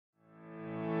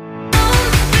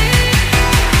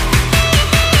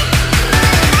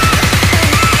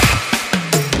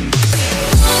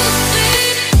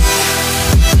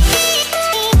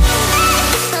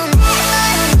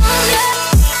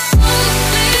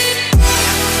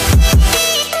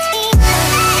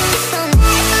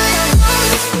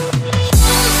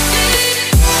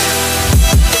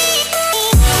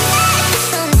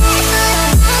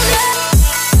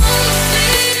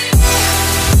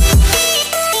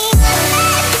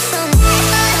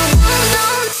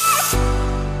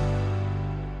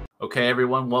Okay,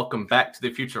 everyone, welcome back to the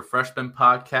Future Freshman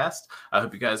Podcast. I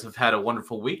hope you guys have had a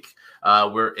wonderful week.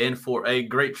 We're in for a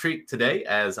great treat today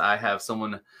as I have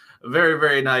someone very,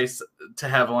 very nice to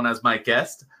have on as my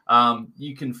guest.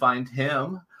 You can find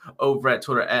him over at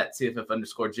Twitter at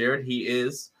CFF_Jared. He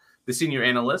is the senior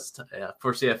analyst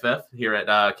for CFF here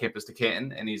at Campus to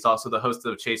Canton, and he's also the host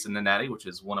of Chasing the Natty, which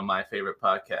is one of my favorite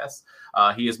podcasts.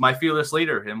 He is my fearless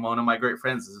leader and one of my great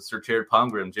friends. This is Sir Jared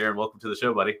Palmgren. Jared, welcome to the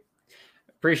show, buddy.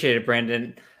 Appreciate it,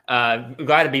 Brandon. I'm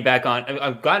glad to be back on.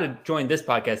 I'm glad to join this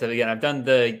podcast again. I've done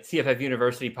the CFF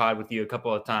University pod with you a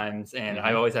couple of times, and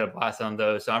I've always had a blast on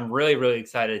those. So I'm really, really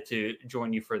excited to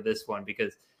join you for this one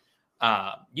because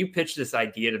you pitched this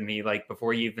idea to me like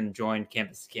before you even joined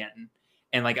Campus Canton.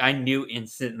 And like I knew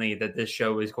instantly that this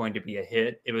show was going to be a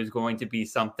hit. It was going to be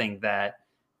something that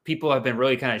people have been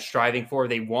really kind of striving for.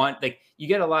 They want, like, you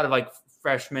get a lot of like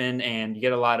freshmen and you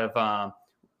get a lot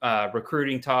of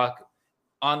recruiting talk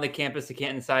on the Campus to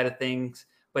Canton side of things,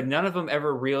 but none of them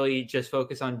ever really just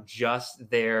focus on just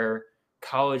their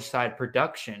college side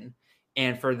production.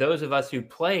 And for those of us who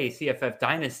play CFF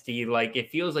Dynasty, like it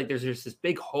feels like there's just this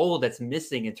big hole that's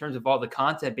missing in terms of all the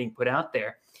content being put out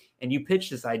there. And you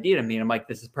pitched this idea to me and I'm like,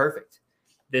 this is perfect.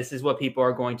 This is what people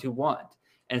are going to want.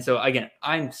 And so again,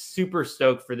 I'm super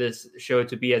stoked for this show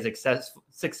to be as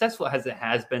successful as it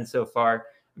has been so far.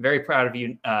 I'm very proud of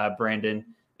you, Brandon.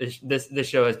 This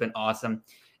show has been awesome.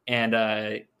 And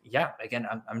again,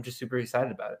 I'm just super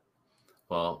excited about it.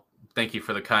 Well, thank you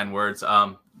for the kind words.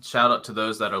 Shout out to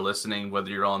those that are listening, whether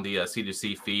you're on the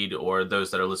C2C feed or those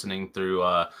that are listening through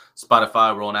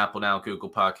Spotify. We're on Apple now,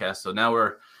 Google Podcasts. So now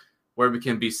we're where we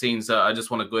can be seen. So I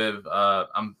just want to give,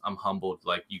 I'm humbled.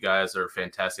 Like, you guys are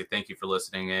fantastic. Thank you for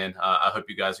listening in. I hope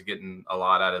you guys are getting a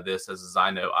lot out of this, as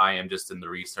I know I am, just in the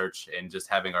research and just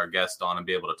having our guest on and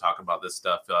be able to talk about this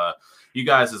stuff. You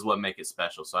guys is what make it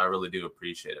special. So I really do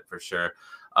appreciate it for sure.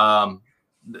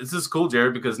 This is cool,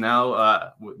 Jared, because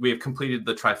now we have completed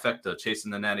the trifecta,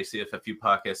 Chasing the Natty, CFFU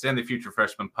podcast, and the Future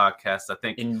Freshman podcast. I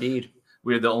think indeed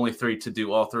we're the only three to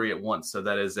do all three at once. So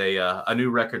that is a new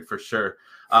record for sure.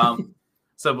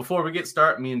 So before we get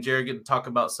started, me and Jared get to talk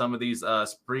about some of these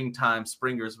springtime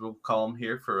springers, we'll call them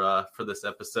here for this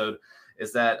episode,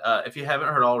 is that if you haven't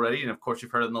heard already, and of course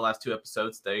you've heard it in the last two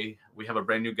episodes, we have a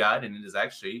brand new guide, and it is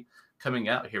actually coming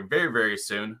out here very, very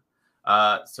soon.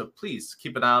 So please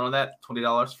keep an eye on that.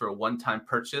 $20 for a one-time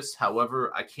purchase.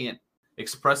 However, I can't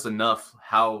express enough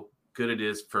how good it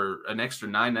is for an extra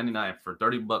 $9.99 for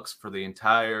 $30 for the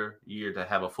entire year to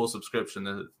have a full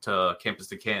subscription to Campus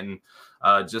to Canton.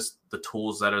 Just the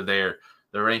tools that are there,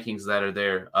 the rankings that are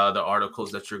there, the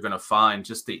articles that you're going to find,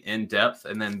 just the in-depth,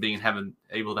 and then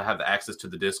able to have the access to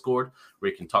the Discord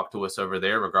where you can talk to us over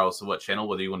there, regardless of what channel,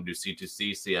 whether you want to do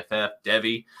C2C, CFF,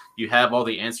 Devi. You have all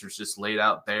the answers just laid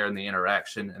out there in the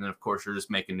interaction. And then, of course, you're just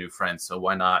making new friends. So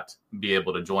why not be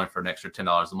able to join for an extra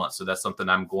 $10 a month? So that's something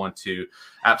I'm going to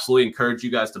absolutely encourage you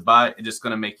guys to buy. It's just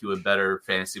going to make you a better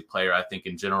fantasy player, I think,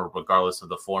 in general, regardless of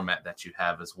the format that you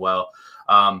have as well.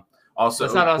 Also,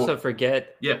 let's not also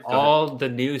forget all the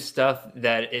new stuff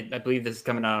I believe this is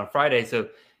coming out on Friday. So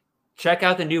check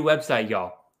out the new website,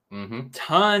 y'all. Mm-hmm.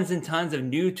 Tons and tons of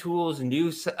new tools,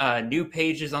 new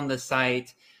pages on the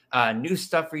site, new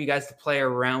stuff for you guys to play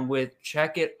around with.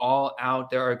 Check it all out.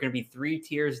 There are going to be 3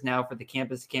 tiers now for the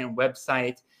Campus Canton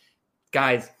website.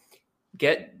 Guys,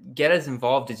 get as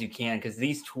involved as you can, because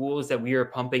these tools that we are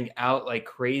pumping out like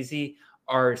crazy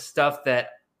are stuff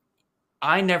that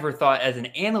I never thought as an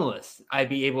analyst I'd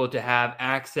be able to have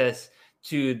access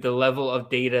to the level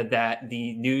of data that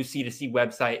the new C2C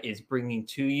website is bringing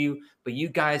to you, but you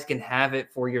guys can have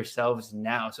it for yourselves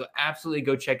now. So absolutely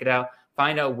go check it out.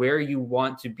 Find out where you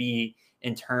want to be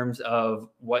in terms of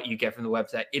what you get from the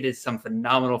website. It is some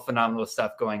phenomenal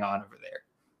stuff going on over there.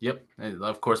 Yep. And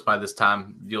of course, by this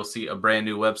time, you'll see a brand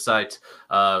new website.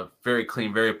 Very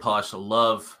clean, very polished.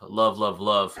 Love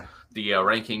the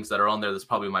rankings that are on there. That's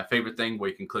probably my favorite thing, where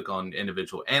you can click on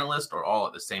individual analyst or all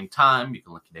at the same time. You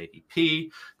can look at ADP.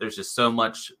 There's just so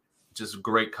much just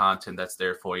great content that's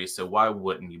there for you. So why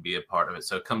wouldn't you be a part of it?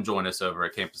 So come join us over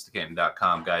at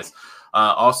campustocanton.com, guys.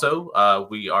 Also,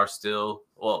 we are still,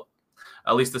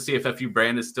 at least the CFFU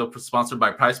brand is still sponsored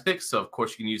by PrizePicks. So, of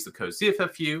course, you can use the code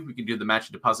CFFU. We can do the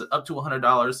matching deposit up to $100.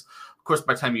 Of course,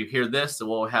 by the time you hear this,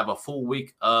 we'll have a full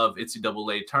week of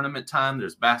NCAA tournament time.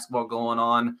 There's basketball going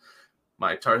on.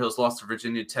 My Tar Heels lost to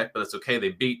Virginia Tech, but it's okay. They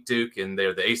beat Duke, and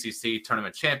they're the ACC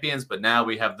tournament champions. But now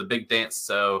we have the big dance,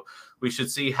 so we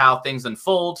should see how things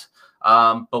unfold.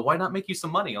 But why not make you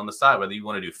some money on the side? Whether you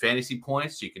want to do fantasy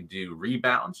points, you can do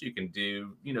rebounds, you can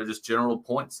do, just general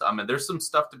points. I mean, there's some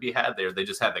stuff to be had there. They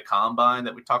just had the combine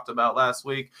that we talked about last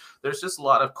week. There's just a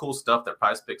lot of cool stuff that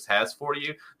Prize Picks has for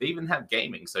you. They even have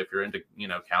gaming. So if you're into,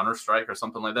 Counter-Strike or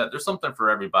something like that, there's something for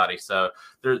everybody. So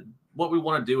what we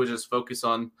want to do is just focus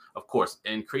on, of course,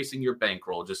 increasing your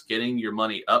bankroll, just getting your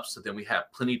money up so then we have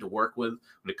plenty to work with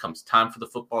when it comes time for the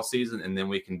football season. And then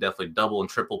we can definitely double and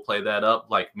triple play that up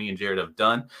like me and Jared have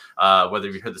done. Whether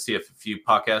you heard the CFFU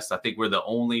podcast, I think we're the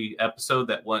only episode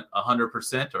that went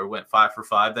 100% or went 5 for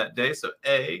 5 that day. So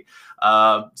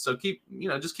so keep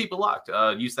it locked.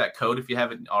 Use that code if you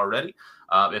haven't already.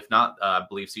 If not, I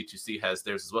believe C2C has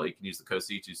theirs as well. You can use the code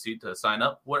C2C to sign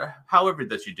up. However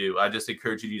that you do, I just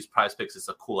encourage you to use Prize Picks. It's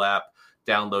a cool app.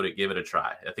 Download it, give it a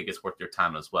try. I think it's worth your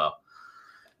time as well.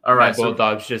 All right. My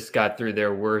Bulldogs just got through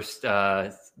their worst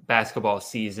basketball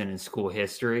season in school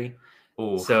history.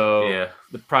 Ooh, so yeah.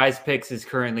 The Prize Picks is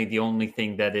currently the only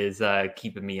thing that is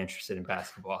keeping me interested in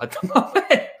basketball at the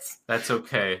moment. That's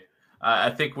okay.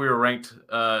 I think we were ranked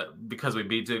because we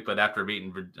beat Duke, but after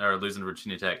losing to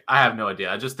Virginia Tech, I have no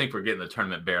idea. I just think we're getting the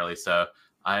tournament barely, so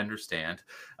I understand.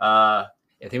 I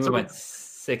think we went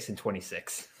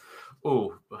 6-26.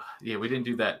 Oh, yeah, we didn't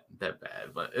do that bad,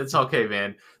 but it's okay,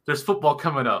 man. There's football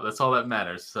coming up. That's all that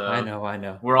matters. So I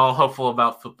know. We're all hopeful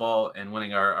about football and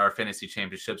winning our fantasy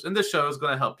championships, and this show is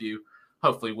going to help you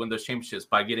hopefully win those championships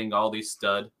by getting all these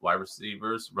stud wide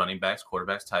receivers, running backs,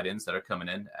 quarterbacks, tight ends that are coming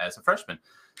in as a freshman.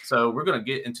 So we're going to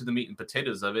get into the meat and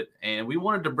potatoes of it. And we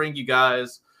wanted to bring you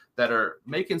guys that are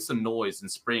making some noise in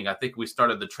spring. I think we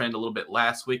started the trend a little bit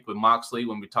last week with Moxley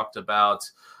when we talked about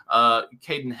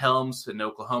Caden Helms in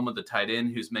Oklahoma, the tight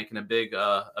end who's making a big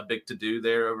to-do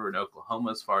there over in Oklahoma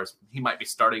as far as he might be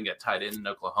starting at tight end in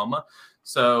Oklahoma.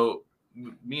 So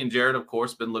me and Jared, of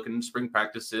course, been looking at spring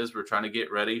practices. We're trying to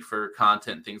get ready for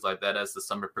content, things like that as the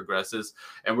summer progresses.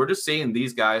 And we're just seeing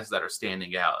these guys that are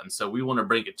standing out. And so we want to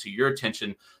bring it to your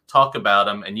attention, talk about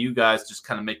them, and you guys just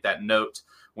kind of make that note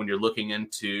when you're looking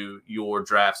into your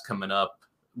drafts coming up.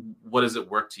 What does it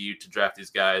work to you to draft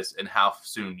these guys and how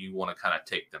soon you want to kind of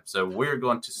take them? So we're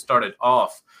going to start it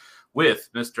off with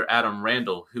Mr. Adam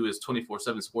Randall, who is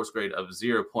 24/7 sports grade of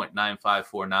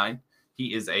 0.9549.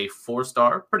 He is a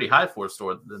 4-star, pretty high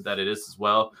 4-star that it is as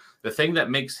well. The thing that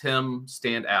makes him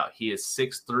stand out, he is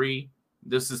 6'3".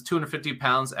 This is 250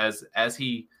 pounds as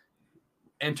he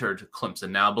entered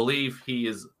Clemson. Now, I believe he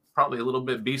is probably a little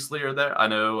bit beastlier there. I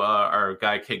know our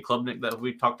guy, Cade Klubnik, that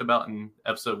we talked about in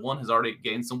episode 1 has already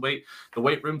gained some weight. The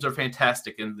weight rooms are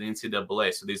fantastic in the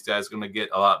NCAA, so these guys are going to get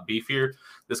a lot beefier.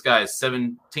 This guy is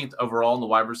 17th overall in the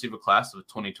wide receiver class of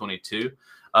 2022.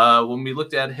 When we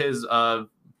looked at his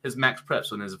max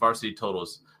preps and his varsity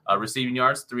totals, receiving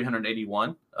yards,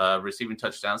 381, receiving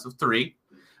touchdowns of 3.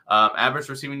 Average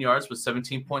receiving yards was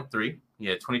 17.3. He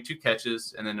had 22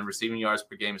 catches, and then the receiving yards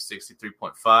per game is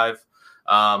 63.5.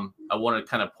 I want to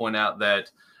kind of point out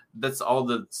that that's all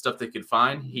the stuff they could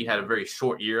find. He had a very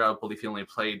short year. I believe he only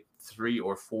played 3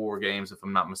 or 4 games, if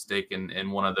I'm not mistaken, in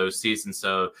one of those seasons.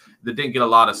 So they didn't get a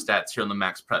lot of stats here on the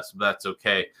max preps, but that's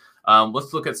okay.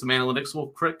 Let's look at some analytics real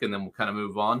quick, and then we'll kind of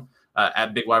move on.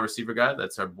 At big wide receiver guy,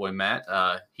 that's our boy Matt.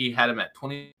 He had him at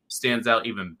 20. Stands out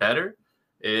even better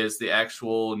is the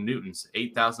actual Newtons,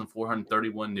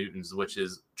 8,431 Newtons, which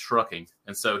is trucking.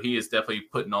 And so he is definitely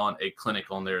putting on a clinic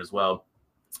on there as well.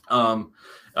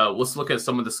 Let's look at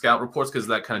some of the scout reports because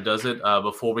that kind of does it.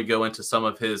 Before we go into some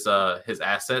of his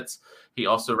assets, he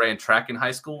also ran track in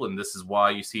high school, and this is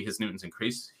why you see his Newtons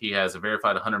increase. He has a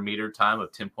verified 100-meter time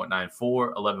of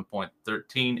 10.94,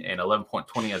 11.13, and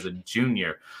 11.20 as a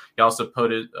junior. He also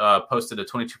posted a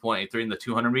 22.83 in the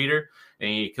 200-meter, and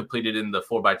he completed in the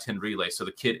 4x10 relay. So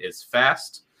the kid is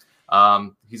fast.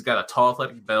 He's got a tall,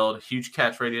 athletic build, huge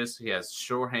catch radius. He has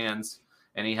sure hands,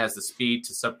 and he has the speed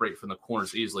to separate from the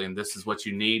corners easily, and this is what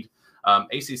you need.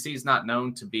 ACC is not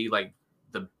known to be like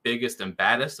the biggest and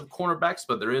baddest of cornerbacks,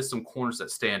 but there is some corners that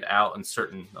stand out on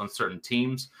certain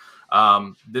teams.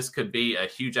 This could be a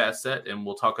huge asset, and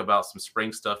we'll talk about some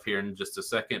spring stuff here in just a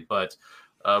second. But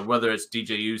whether it's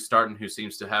DJU starting, who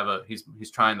seems to have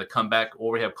he's trying to come back,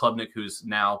 or we have Klubnik, who's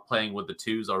now playing with the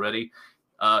 2s already.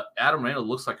 Adam Randall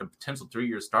looks like a potential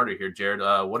 3-year starter here, Jared.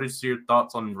 What is your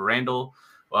thoughts on Randall?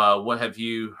 What have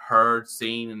you heard,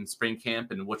 seen in spring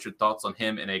camp, and what's your thoughts on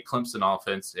him in a Clemson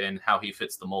offense and how he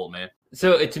fits the mold, man?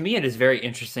 So to me, it is very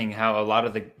interesting how a lot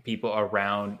of the people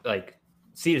around like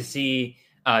C2C,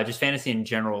 just fantasy in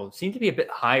general, seem to be a bit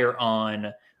higher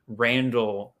on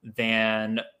Randall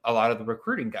than a lot of the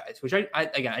recruiting guys, which I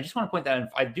just want to point that out.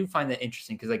 I do find that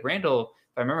interesting because like Randall,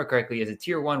 if I remember correctly, is a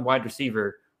tier 1 wide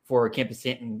receiver for Campus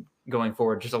Stanton going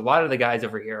forward. Just a lot of the guys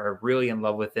over here are really in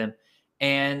love with him.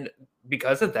 And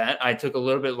because of that, I took a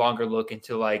little bit longer look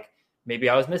into like, maybe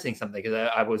I was missing something because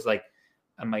I was like,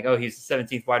 I'm like, oh, he's the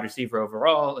 17th wide receiver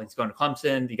overall. And he's going to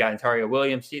Clemson. You got Ontario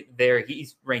Williams there.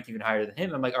 He's ranked even higher than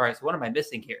him. I'm like, all right, so what am I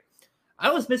missing here?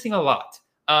 I was missing a lot.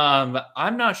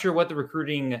 I'm not sure what the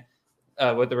recruiting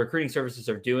services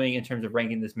are doing in terms of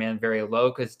ranking this man very low.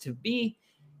 Because to me,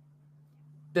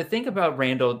 the thing about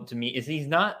Randall to me is he's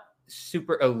not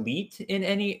super elite in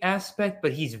any aspect,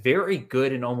 but he's very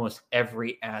good in almost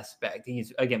every aspect.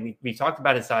 He's, again, we talked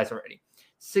about his size already.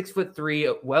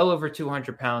 6'3", well over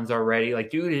 200 pounds already. Like,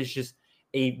 dude is just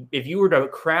if you were to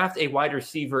craft a wide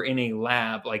receiver in a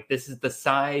lab, like this is the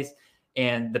size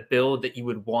and the build that you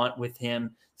would want with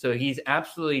him. So he's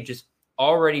absolutely just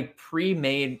already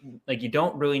pre-made. Like, you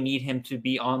don't really need him to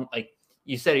be on, like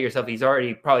you said it yourself, he's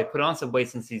already probably put on some weight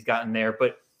since he's gotten there,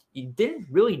 but you didn't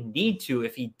really need to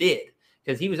if he did,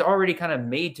 because he was already kind of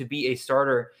made to be a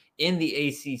starter in the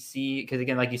ACC. Because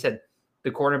again, like you said,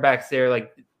 the quarterbacks there,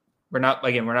 like, we're not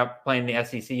playing the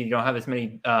SEC. You don't have as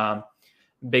many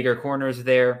bigger corners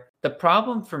there. The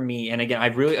problem for me, and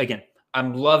again,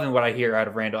 I'm loving what I hear out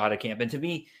of Randall out of camp. And to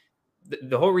me,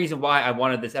 the whole reason why I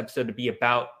wanted this episode to be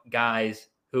about guys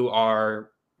who are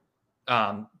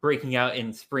breaking out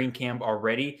in spring camp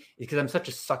already is because I'm such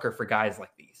a sucker for guys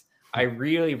like these. I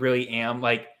really, really am.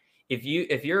 Like, if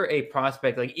you're a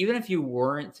prospect, like even if you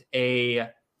weren't a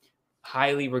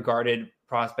highly regarded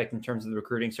prospect in terms of the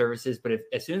recruiting services, but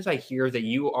as soon as I hear that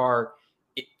you are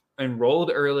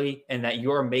enrolled early and that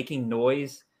you are making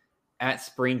noise at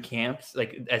spring camps,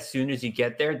 like as soon as you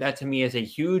get there, that to me is a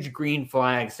huge green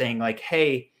flag saying like,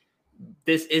 hey,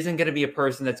 this isn't going to be a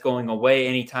person that's going away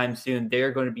anytime soon.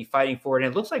 They're going to be fighting for it.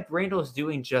 And it looks like Randall is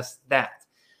doing just that.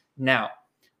 Now,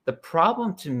 the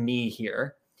problem to me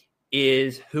here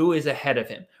is who is ahead of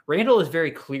him. Randall is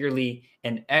very clearly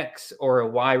an X or a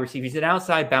Y receiver. He's an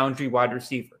outside boundary wide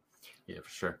receiver. Yeah, for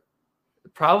sure. The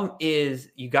problem is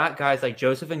you got guys like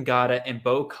Joseph Ngata and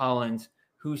Bo Collins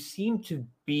who seem to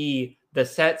be the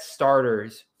set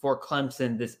starters for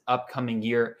Clemson this upcoming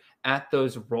year at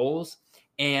those roles.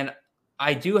 And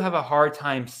I do have a hard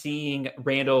time seeing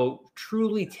Randall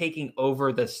truly taking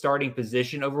over the starting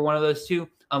position over one of those two,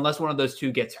 unless one of those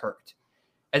two gets hurt.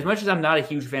 As much as I'm not a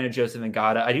huge fan of Joseph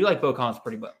Ngata, I do like Bo Collins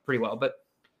pretty well. But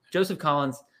Joseph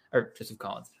Ngata,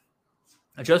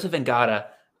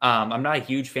 I'm not a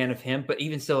huge fan of him. But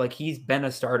even still, like, he's been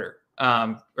a starter,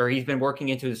 or he's been working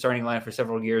into the starting lineup for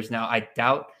several years now. I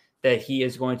doubt that he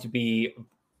is going to be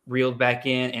reeled back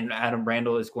in, and Adam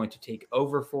Randall is going to take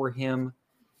over for him.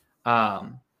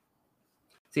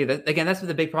 See, that's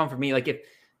the big problem for me. Like,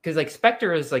 because like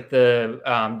Spector is like the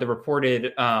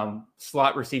reported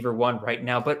slot receiver one right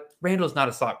now, but Randall's not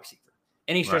a slot receiver.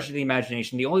 Any stretch of the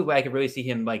imagination. The only way I could really see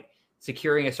him like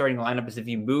securing a starting lineup is if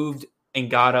you moved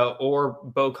Ngata or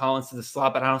Bo Collins to the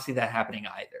slot, but I don't see that happening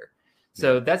either.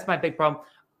 So that's my big problem.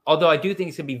 Although I do think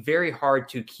it's going to be very hard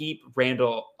to keep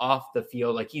Randall off the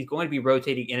field. Like, he's going to be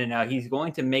rotating in and out. He's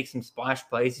going to make some splash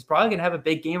plays. He's probably going to have a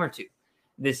big game or two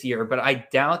this year, but I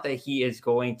doubt that he is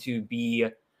going to be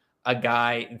a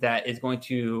guy that is going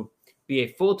to be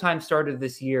a full-time starter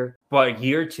this year. But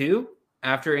year two,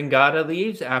 after Ngata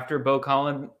leaves, after Bo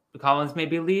Collins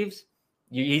maybe leaves,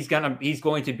 he's going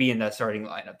to be in that starting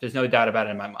lineup. There's no doubt about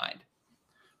it in my mind.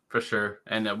 For sure.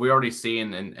 And we already see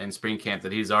in spring camp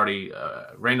that he's already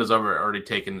Randall's already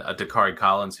taken a Dakari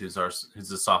Collins, who's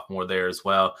a sophomore there as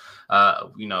well.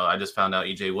 I just found out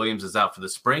EJ Williams is out for the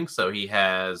spring, so he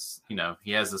has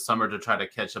the summer to try to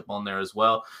catch up on there as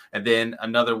well. And then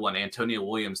another one, Antonio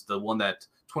Williams, the one that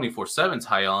 24/7's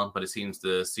high on, but it seems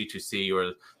the C2C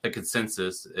or the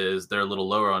consensus is they're a little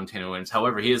lower on Antonio Williams.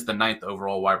 However, he is the 9th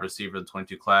overall wide receiver in the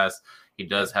 22 class. He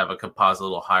does have a composite a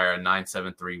little higher at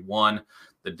 9.731.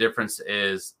 The difference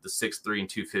is the 6'3" and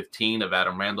 215 of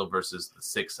Adam Randall versus the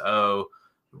 6'0",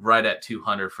 right at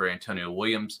 200 for Antonio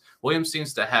Williams. Williams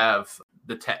seems to have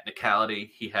the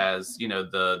technicality. He has,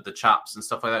 the chops and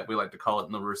stuff like that. We like to call it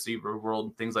in the receiver world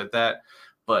and things like that.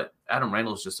 But Adam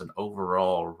Randall is just an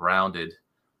overall rounded,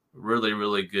 really,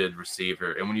 really good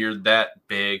receiver. And when you're that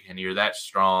big and you're that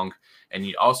strong and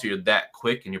you're that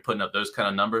quick and you're putting up those kind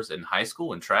of numbers in high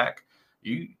school and track,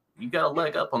 you got a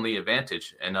leg up on the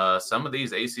advantage. And some of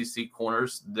these ACC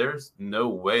corners, there's no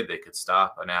way they could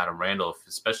stop an Adam Randall,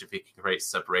 especially if he can create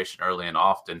separation early and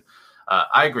often.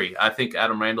 I agree. I think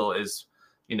Adam Randall is,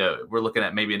 we're looking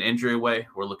at maybe an injury away.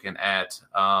 We're looking at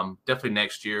definitely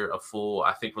next year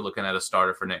I think we're looking at a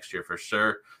starter for next year for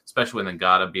sure, especially with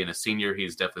Ngata being a senior.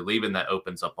 He's definitely leaving. That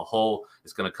opens up a hole.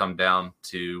 It's going to come down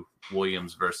to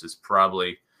Williams versus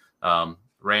probably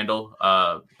Randall.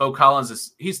 Bo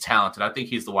Collins he's talented. I think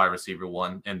he's the wide receiver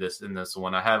one in this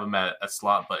one. I have him at a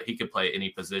slot, but he could play any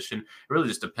position. It really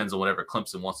just depends on whatever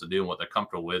Clemson wants to do and what they're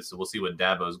comfortable with. So we'll see what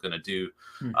Dabo is going to do.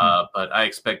 But I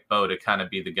expect Bo to kind of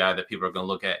be the guy that people are going to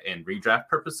look at in redraft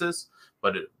purposes.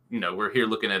 But we're here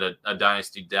looking at a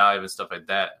dynasty dive and stuff like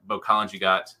that. Bo Collins,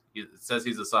 it says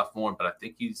he's a sophomore, but I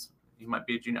think he might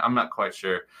be a junior. I'm not quite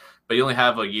sure. But you only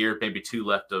have a year, maybe two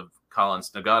left of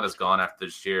Collins. Nagata's gone after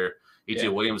this year. E.J.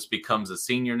 Williams becomes a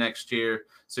senior next year.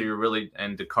 So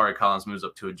and Dakari Collins moves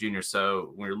up to a junior.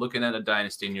 So when you're looking at a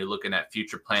dynasty and you're looking at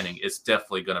future planning, it's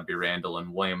definitely going to be Randall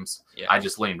and Williams. Yeah. I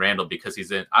just lean Randall because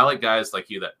he's in. I like guys like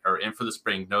you that are in for the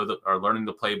spring, are learning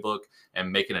the playbook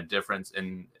and making a difference.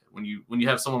 And when you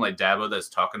have someone like Dabo that's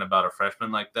talking about a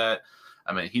freshman like that,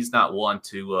 I mean, he's not one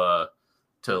to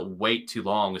wait too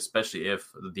long, especially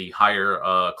if the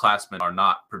higher classmen are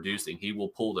not producing. He will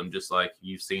pull them just like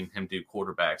you've seen him do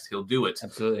quarterbacks. He'll do it.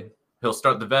 Absolutely. He'll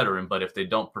start the veteran, but if they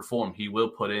don't perform, he will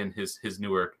put in his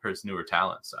newer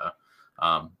talent. So,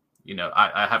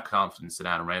 I have confidence in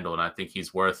Adam Randall, and I think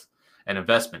he's worth an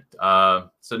investment.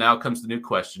 So now comes the new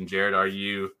question, Jared. Are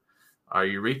you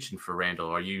reaching for Randall?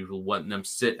 Are you wanting him to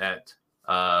sit at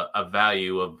a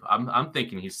value of? I'm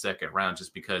thinking he's second round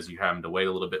just because you have him to wait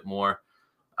a little bit more.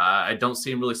 I don't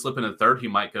see him really slipping in third. He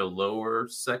might go lower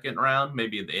second round,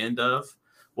 maybe at the end of.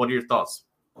 What are your thoughts?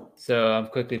 So I'm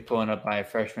quickly pulling up my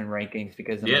freshman rankings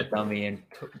because I'm a dummy and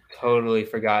totally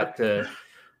forgot to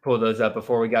pull those up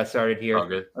before we got started here.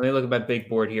 Let me look at my big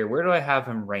board here. Where do I have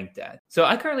him ranked at? So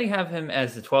I currently have him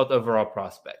as the 12th overall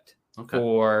prospect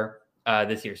for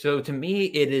this year. So to me,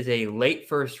 it is a late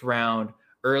first round,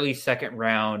 early second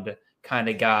round kind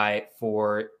of guy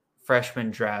for freshman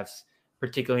drafts.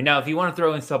 Particularly now, if you want to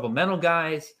throw in supplemental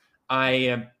guys, I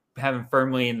am having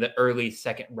firmly in the early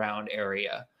second round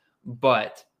area.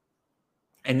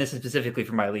 And this is specifically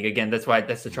for my league. Again, that's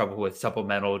the trouble with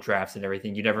supplemental drafts and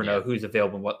everything. You never know who's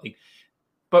available in what league.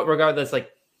 But regardless,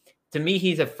 to me,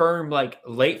 he's a firm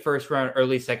late first round,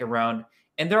 early second round.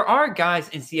 And there are guys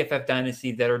in CFF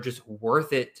Dynasty that are just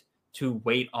worth it to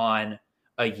wait on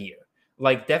a year.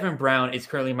 Like Devin Brown is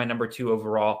currently my number 2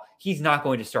 overall. He's not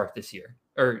going to start this year.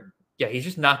 He's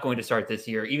just not going to start this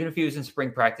year. Even if he was in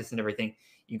spring practice and everything,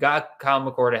 you got Kyle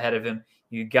McCord ahead of him.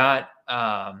 You got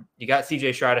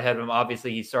CJ Stroud ahead of him.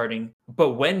 Obviously, he's starting.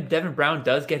 But when Devin Brown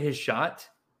does get his shot,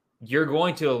 you're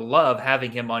going to love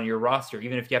having him on your roster,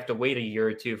 even if you have to wait a year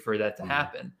or two for that to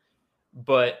happen.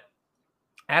 But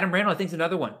Adam Randall, I think, is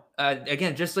another one.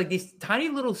 Again, just like these tiny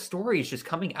little stories just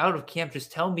coming out of camp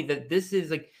just tell me that this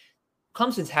is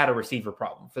Clemson's had a receiver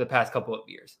problem for the past couple of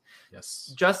years.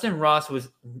 Yes. Justin Ross was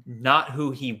not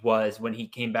who he was when he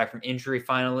came back from injury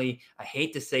finally. I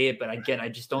hate to say it, but again, I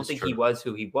just don't think he was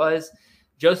who he was.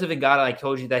 Joseph Ngata, I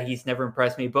told you that he's never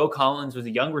impressed me. Bo Collins was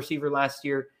a young receiver last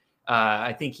year.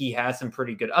 I think he has some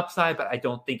pretty good upside, but I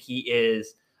don't think he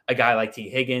is a guy like T.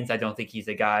 Higgins. I don't think he's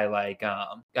a guy like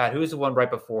who was the one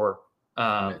right before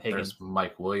Higgins? There's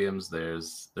Mike Williams.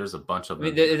 There's a bunch of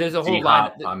them. There's a whole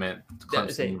line. I meant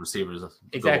Clemson receivers.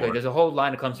 Exactly. There's a whole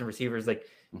line of Clemson receivers.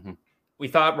 We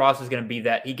thought Ross was going to be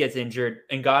that. He gets injured,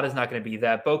 and God is not going to be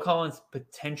that. Bo Collins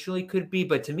potentially could be,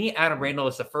 but to me, Adam Randall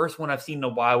is the first one I've seen in a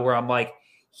while where I'm like,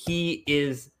 he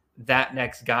is that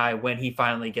next guy when he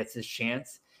finally gets his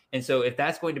chance. And so if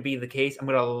that's going to be the case, I'm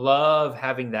going to love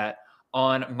having that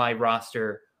on my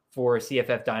roster for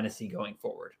CFF Dynasty going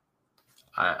forward.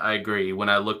 I agree. When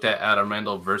I looked at Adam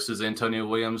Randall versus Antonio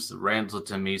Williams, Randall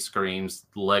to me screams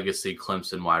legacy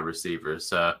Clemson wide receiver.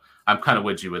 So I'm kind of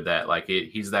with you with that.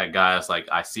 He's that guy. It's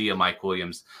I see a Mike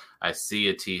Williams. I see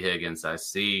a T. Higgins. I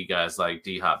see guys like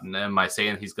D-Hop. And am I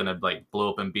saying he's going to blow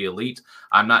up and be elite?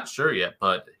 I'm not sure yet,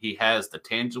 but he has the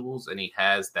tangibles and he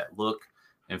has that look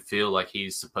and feel like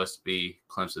he's supposed to be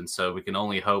Clemson. So we can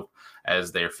only hope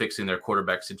as they're fixing their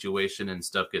quarterback situation and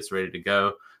stuff gets ready to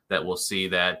go, that we'll see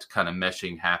that kind of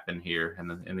meshing happen here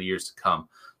in the years to come.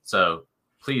 So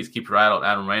please keep your eye out on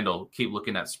Adam Randall. Keep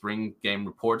looking at spring game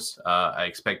reports. I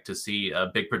expect to see a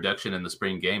big production in the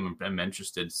spring game. I'm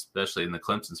interested, especially in the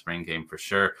Clemson spring game for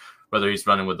sure, whether he's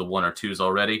running with the 1 or 2s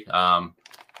already.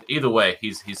 Either way,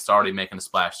 he's already making a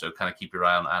splash, so kind of keep your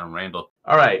eye on Adam Randall.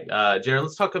 All right, Jared,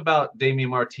 let's talk about Damian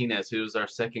Martinez, who's our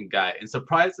second guy. And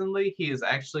surprisingly, he is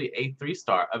actually a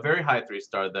 3-star, a very high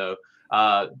 3-star, though.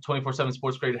 24/7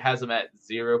 Sports Grade has him at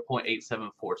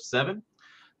 0.8747.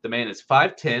 The man is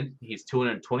 5'10". He's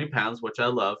 220 pounds, which I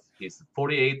love. He's the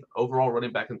 48th overall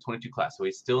running back in the 22 class, so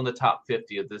he's still in the top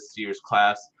 50 of this year's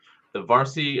class. The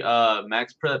varsity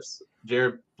max preps,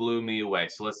 Jared, blew me away.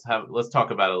 So let's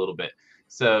talk about it a little bit.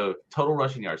 So total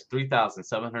rushing yards,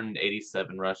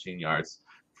 3,787 rushing yards,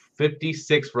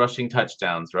 56 rushing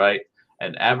touchdowns, right?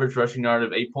 An average rushing yard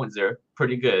of 8.0,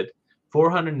 pretty good.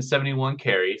 471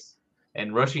 carries,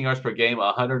 and rushing yards per game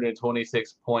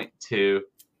 126.2.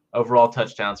 Overall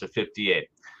touchdowns are 58.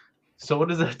 So what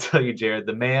does that tell you, Jared?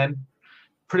 The man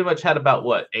pretty much had about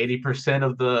 80%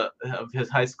 of his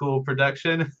high school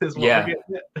production is what we're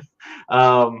getting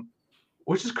at.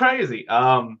 Which is crazy.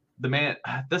 The man,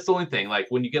 that's the only thing. Like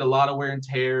when you get a lot of wear and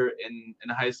tear in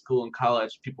high school and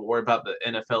college, people worry about the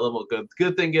NFL level.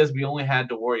 Good thing is we only had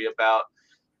to worry about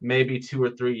maybe 2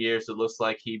 or 3 years. It looks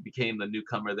like he became the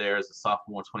newcomer there as a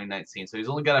sophomore in 2019. So he's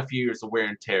only got a few years of wear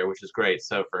and tear, which is great.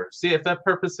 So for CFF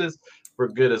purposes, we're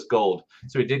good as gold.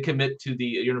 So he did commit to the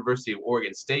University of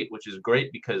Oregon State, which is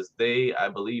great because they, I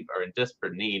believe, are in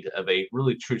desperate need of a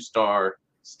really true star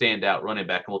standout running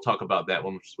back. And we'll talk about that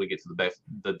once we get to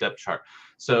the depth chart.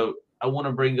 So I want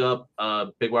to bring up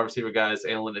big wide receiver guys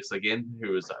analytics again,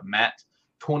 who is Matt,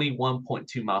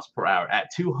 21.2 miles per hour at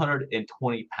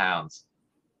 220 pounds.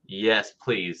 Yes,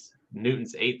 please.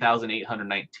 Newton's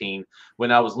 8,819.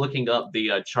 When I was looking up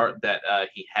the chart that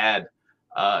he had,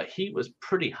 he was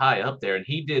pretty high up there, and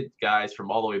he did guys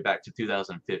from all the way back to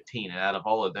 2015. And out of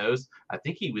all of those, I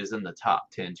think he was in the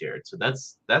top 10, Jared. So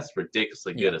that's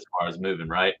ridiculously good as far as moving,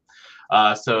 right?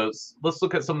 So let's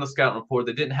look at some of the scouting report.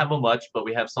 They didn't have a much, but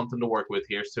we have something to work with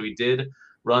here. So he did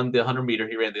run the 100 meter.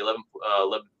 He ran the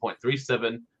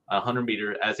 11.37 100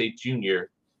 meter as a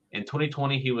junior. In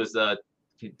 2020, he was the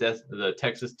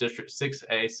Texas District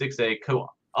 6A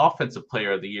co-offensive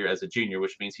player of the year as a junior,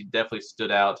 which means he definitely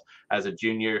stood out as a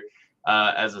junior.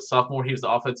 As a sophomore, he was the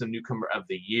offensive newcomer of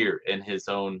the year in his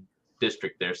own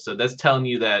district there. So that's telling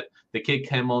you that the kid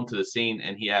came onto the scene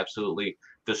and he absolutely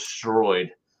destroyed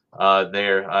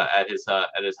there at his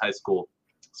high school.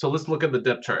 So let's look at the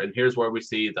depth chart, and here's where we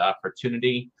see the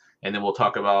opportunity, and then we'll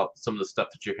talk about some of the stuff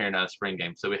that you're hearing out of spring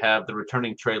game. So we have the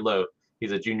returning Trey Lowe.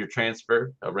 He's a junior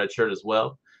transfer, a redshirt as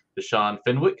well. Deshaun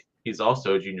Fenwick, he's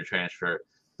also a junior transfer.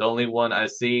 The only one I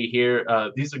see here,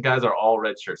 these guys are all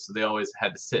redshirts, so they always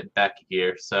had to sit back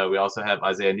here. So we also have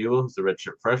Isaiah Newell, who's a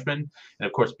redshirt freshman, and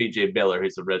of course B.J. Baylor,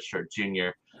 he's a redshirt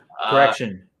junior.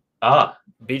 Correction.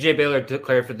 B.J. Baylor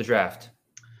declared for the draft.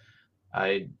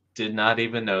 I did not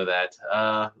even know that.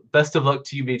 Best of luck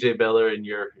to you, B.J. Baylor, in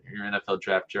your NFL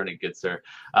draft journey, good sir.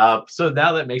 So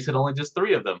now that makes it only just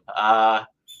 3 of them.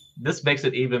 This makes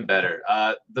it even better.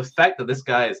 The fact that this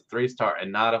guy is a 3-star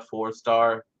and not a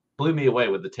 4-star blew me away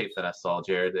with the tape that I saw,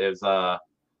 Jared. It was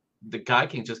the guy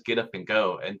can just get up and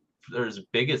go. And for as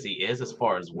big as he is as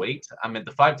far as weight, I mean,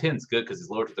 the 5'10 is good because he's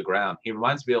lower to the ground. He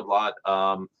reminds me of a lot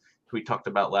who we talked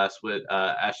about last with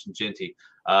Ashton Jeanty.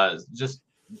 Just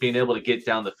being able to get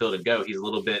down the field and go. He's a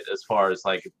little bit as far as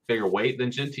like bigger weight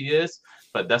than Jeanty is,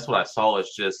 but that's what I saw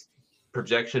is just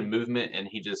projection movement, and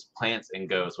he just plants and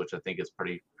goes, which I think is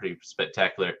pretty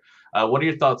spectacular. What are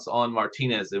your thoughts on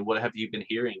Martinez, and what have you been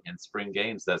hearing in spring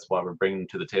games? That's why we're bringing him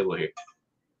to the table here.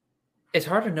 It's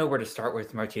hard to know where to start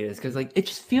with Martinez because like it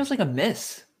just feels like a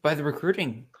miss by the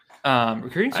recruiting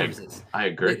services. I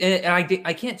agree, and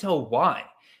I can't tell why,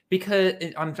 because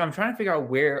I'm trying to figure out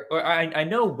where, or I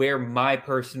know where my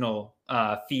personal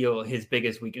feel his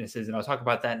biggest weaknesses, and I'll talk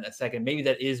about that in a second. Maybe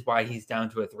that is why he's down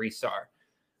to a 3-star.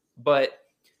 But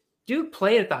dude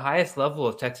played at the highest level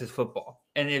of Texas football,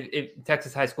 and if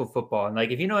Texas high school football. And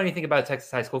like, if you know anything about Texas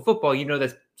high school football, you know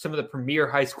that's some of the premier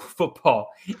high school football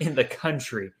in the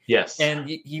country. Yes. And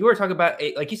you were talking about,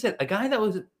 like you said, a guy that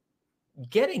was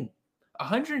getting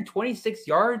 126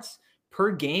 yards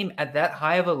per game at that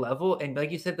high of a level. And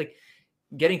like you said, like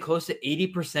getting close to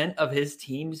 80% of his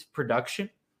team's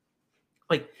production.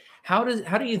 Like, how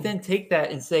do you then take that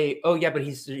and say, oh yeah, but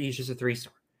he's just a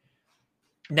 3-star?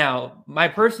 Now, my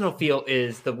personal feel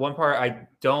is the one part I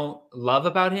don't love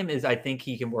about him is I think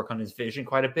he can work on his vision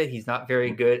quite a bit. He's not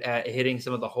very good at hitting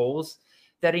some of the holes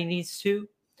that he needs to,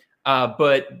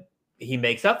 but he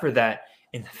makes up for that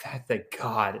in the fact that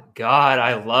God,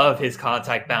 I love his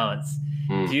contact balance.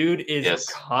 Dude is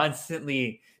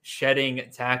constantly shedding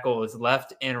tackles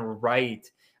left and right.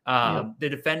 The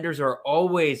defenders are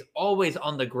always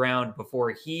on the ground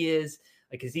before he is.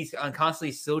 Because he's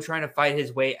constantly still trying to fight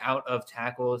his way out of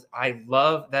tackles. I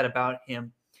love that about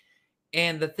him.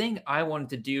 And the thing I wanted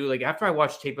to do, like after I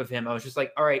watched tape of him, I was just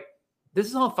like, all right, this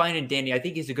is all fine and dandy. I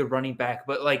think he's a good running back.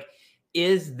 But like,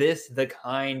 is this the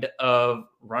kind of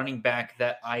running back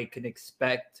that I can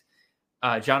expect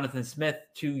Jonathan Smith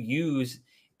to use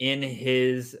in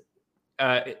his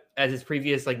as his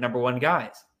previous like number 1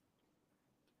 guys?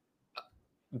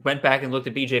 Went back and looked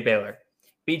at B.J. Baylor.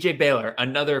 B.J. Baylor,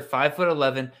 another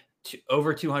 5'11",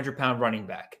 over 200-pound running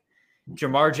back.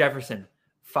 Jamar Jefferson,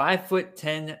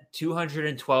 5'10",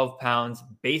 212 pounds,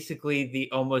 basically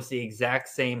almost the exact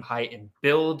same height and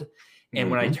build. And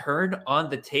when I turned on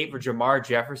the tape for Jermar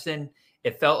Jefferson,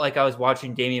 it felt like I was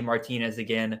watching Damian Martinez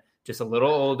again, just a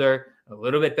little older, a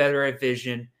little bit better at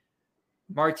vision.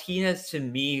 Martinez, to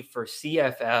me, for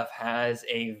CFF, has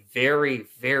a very,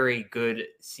 very good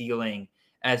ceiling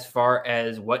as far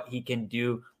as what he can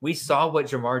do. We saw what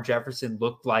Jermar Jefferson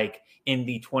looked like in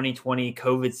the 2020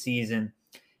 COVID season.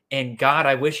 And God,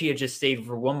 I wish he had just stayed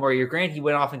for one more year. Granted, he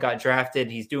went off and got drafted.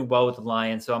 He's doing well with the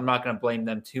Lions, so I'm not going to blame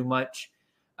them too much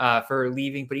for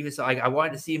leaving. But even so, I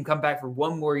wanted to see him come back for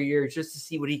one more year just to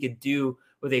see what he could do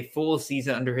with a full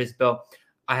season under his belt.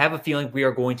 I have a feeling we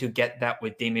are going to get that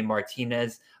with Damian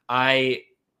Martinez. I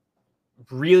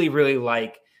really, really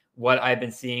like what I've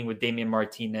been seeing with Damian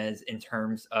Martinez in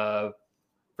terms of,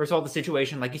 first of all, the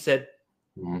situation. Like you said,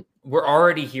 we're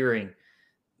already hearing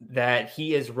that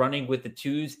he is running with the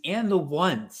 2s and the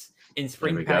 1s in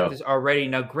spring practice already.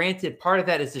 Now, granted, part of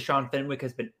that is Deshaun Fenwick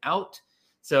has been out.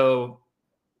 So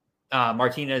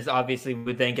Martinez obviously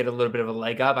would then get a little bit of a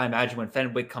leg up. I imagine when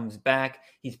Fenwick comes back,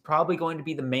 he's probably going to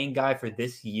be the main guy for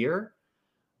this year.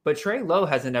 But Trey Lowe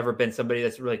hasn't ever been somebody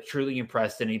that's really truly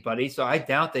impressed anybody. So I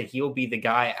doubt that he'll be the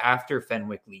guy after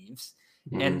Fenwick leaves.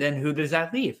 And then who does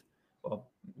that leave? Well,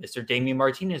 Mr. Damian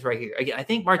Martinez right here. Again, I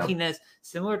think Martinez,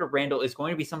 similar to Randall, is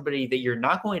going to be somebody that you're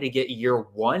not going to get year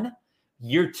 1.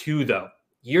 Year 2, though.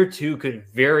 Year 2 could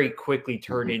very quickly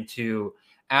turn into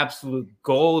absolute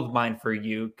gold mine for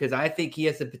you, because I think he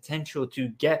has the potential to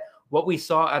get what we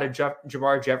saw out of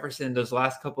Jermar Jefferson in those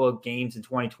last couple of games in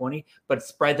 2020, but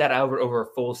spread that out over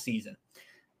a full season.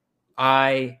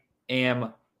 I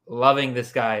am loving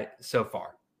this guy so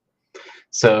far.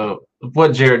 So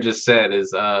what Jared just said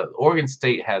is Oregon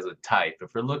State has a type. If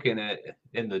we're looking at it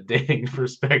in the dating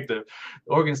perspective,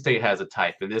 Oregon State has a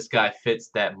type, and this guy fits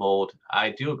that mold.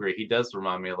 I do agree. He does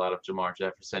remind me a lot of Jermar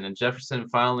Jefferson, and Jefferson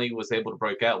finally was able to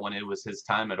break out when it was his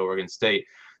time at Oregon State.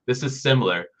 This is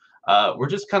similar. We're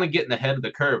just kind of getting ahead of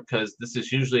the curve because this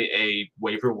is usually a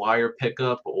waiver wire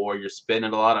pickup, or you're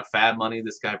spending a lot of fab money.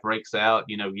 This guy breaks out,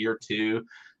 year 2.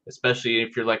 Especially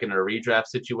if you're like in a redraft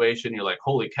situation, you're like,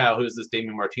 holy cow, who's this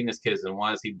Damian Martinez kid and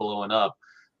why is he blowing up?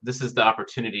 This is the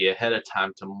opportunity ahead of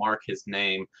time to mark his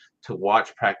name, to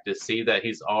watch practice, see that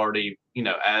he's already,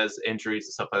 as injuries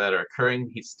and stuff like that are occurring,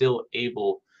 he's still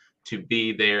able to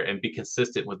be there and be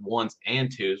consistent with 1s and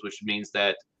 2s, which means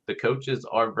that the coaches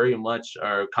are very much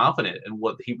confident in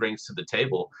what he brings to the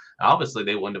table. Obviously,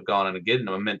 they wouldn't have gone on and getting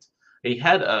him. I meant he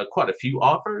had quite a few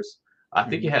offers. I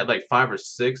think he had like 5 or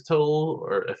 6 total,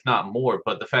 or if not more.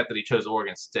 But the fact that he chose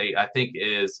Oregon State, I think,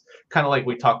 is kind of like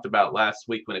we talked about last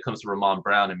week when it comes to Ramon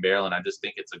Brown and Maryland. I just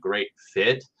think it's a great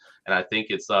fit, and I think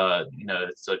it's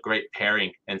it's a great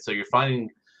pairing. And so you're finding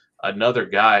another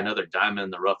guy, another diamond in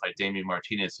the rough like Damian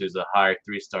Martinez, who's a high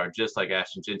 3-star, just like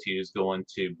Ashton Jeanty, who's going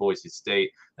to Boise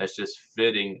State. That's just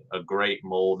fitting a great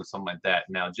mold and something like that.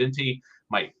 Now, Jeanty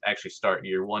might actually start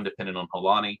year 1 depending on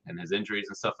Holani and his injuries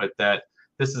and stuff like that.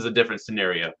 This is a different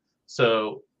scenario.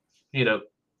 So,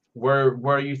 where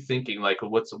are you thinking? Like,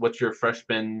 what's your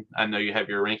freshman? I know you have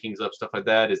your rankings up, stuff like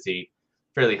that. Is he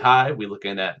fairly high? We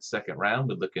looking at second round?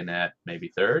 We're looking at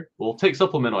maybe third. We'll take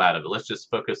supplemental out of it. Let's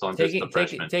just focus on just the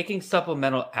freshman. Taking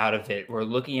supplemental out of it, we're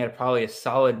looking at probably a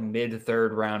solid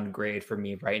mid-third round grade for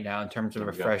me right now in terms of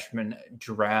a freshman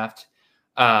draft.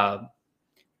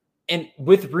 And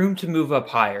with room to move up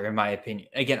higher, in my opinion.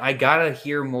 Again, I got to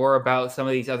hear more about some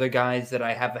of these other guys that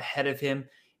I have ahead of him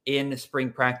in spring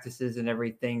practices and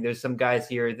everything. There's some guys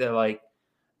here that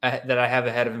that I have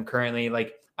ahead of him currently.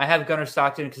 Like, I have Gunnar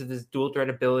Stockton because of his dual threat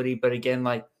ability. But again,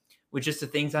 like, with just the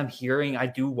things I'm hearing, I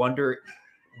do wonder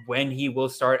when he will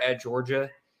start at Georgia.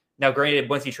 Now, granted,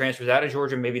 once he transfers out of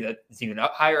Georgia, maybe that's even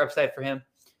higher upside for him.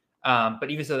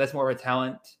 But even so, that's more of a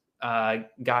talent guy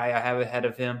I have ahead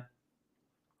of him.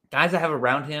 Guys I have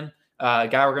around him, a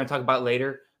guy we're going to talk about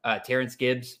later, Terrence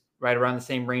Gibbs, right around the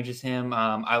same range as him.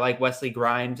 I like Wesley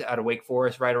Grimes out of Wake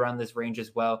Forest, right around this range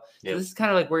as well. Yep. So this is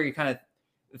kind of like where you're kind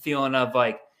of feeling of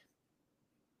like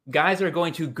guys that are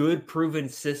going to good proven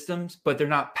systems, but they're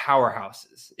not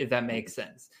powerhouses, if that makes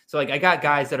sense. So like I got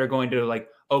guys that are going to like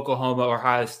Oklahoma,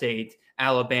 Ohio State,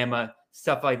 Alabama,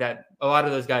 stuff like that. A lot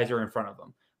of those guys are in front of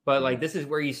them. But like this is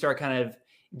where you start kind of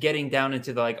getting down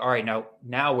into the like, all right,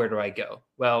 now where do I go?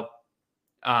 Well,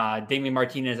 Damian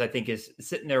Martinez, I think, is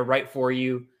sitting there right for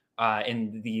you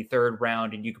in the 3rd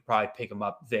round, and you could probably pick him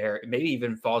up there. Maybe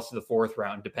even falls to the 4th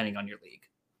round, depending on your league.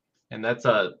 And that's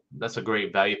a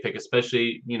great value pick,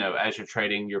 especially, as you're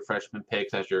trading your freshman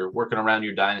picks, as you're working around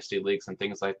your dynasty leagues and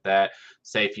things like that.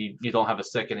 Say if you don't have a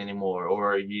second anymore,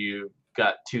 or you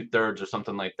got 2/3 or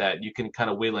something like that. You can kind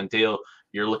of wheel and deal.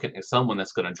 You're looking at someone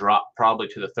that's going to drop probably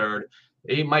to the third.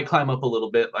 He might climb up a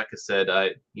little bit. Like I said,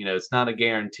 it's not a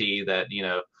guarantee that,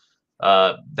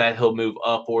 that he'll move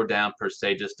up or down per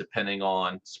se, just depending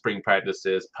on spring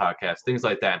practices, podcasts, things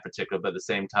like that in particular. But at the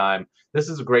same time, this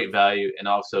is a great value, and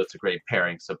also it's a great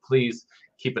pairing. So please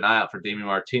keep an eye out for Damien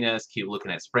Martinez. Keep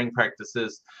looking at spring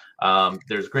practices.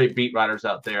 There's great beat writers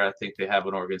out there. I think they have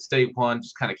an Oregon State one.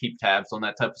 Just kind of keep tabs on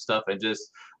that type of stuff and just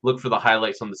look for the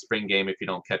highlights on the spring game if you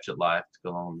don't catch it live to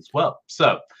go on as well.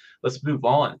 So let's move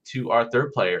on to our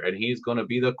third player, and he's going to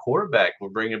be the quarterback. We're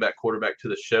bringing back quarterback to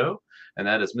the show, and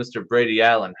that is Mr. Brady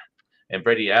Allen. And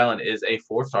Brady Allen is a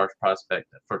 4-star prospect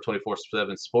for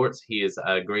 24/7 Sports. He is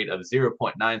a grade of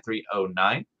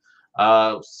 0.9309.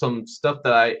 Some stuff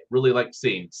that I really like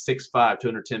seeing: 6'5",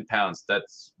 210 pounds.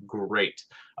 That's great.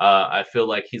 I feel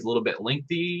like he's a little bit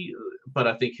lengthy, but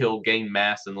I think he'll gain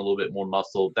mass and a little bit more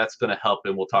muscle. That's going to help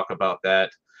him. We'll talk about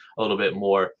that a little bit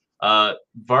more.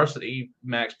 Varsity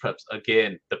max preps,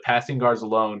 again, the passing yards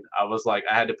alone, I was like,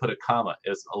 I had to put a comma.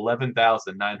 It's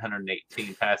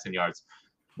 11,918 passing yards.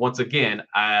 Once again,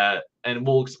 and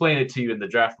we'll explain it to you in the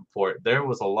draft report, there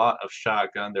was a lot of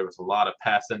shotgun. There was a lot of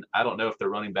passing. I don't know if the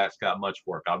running backs got much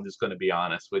work. I'm just going to be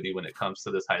honest with you when it comes to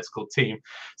this high school team.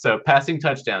 So passing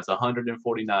touchdowns,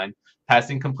 149.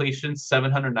 Passing completions,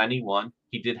 791.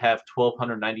 He did have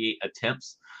 1,298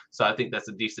 attempts. So I think that's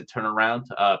a decent turnaround.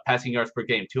 Passing yards per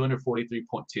game,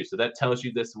 243.2. So that tells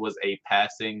you this was a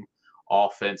passing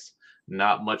offense,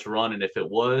 not much run. And if it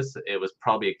was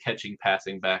probably a catching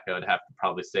passing back, I would have to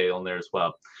probably say on there as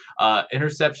well.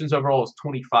 Interceptions overall was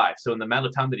 25. So in the amount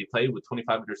of time that he played with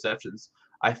 25 interceptions,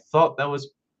 I thought that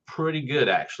was pretty good,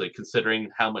 actually, considering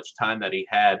how much time that he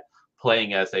had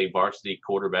playing as a varsity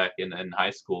quarterback in high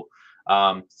school.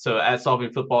 So at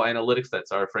Solving Football Analytics,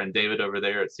 that's our friend David over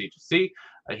there at C2C.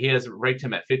 He has ranked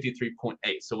him at 53.8.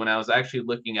 So when I was actually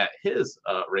looking at his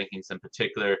rankings in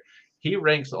particular, he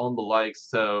ranks on the likes.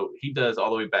 So he does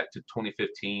all the way back to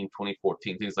 2015,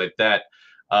 2014, things like that.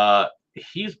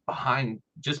 He's behind,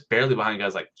 just barely behind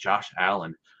guys like Josh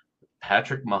Allen,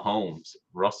 Patrick Mahomes,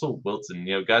 Russell Wilson,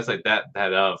 guys like that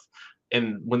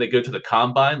and when they go to the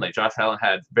combine, like Josh Allen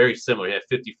had very similar. He had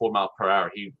 54 miles per hour.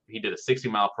 He did a 60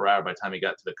 mile per hour by the time he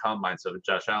got to the combine. So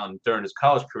Josh Allen, during his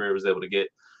college career, was able to get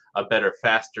a better,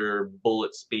 faster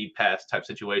bullet speed pass type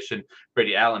situation.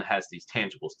 Brady Allen has these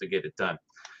tangibles to get it done.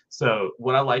 So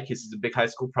what I like is he's a big high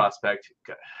school prospect.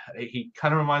 He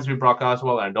kind of reminds me of Brock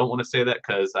Osweiler. I don't want to say that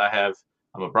because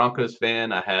I'm a Broncos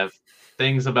fan. I have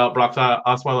things about Brock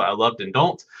Osweiler I loved and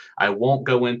don't. I won't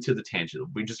go into the tangent.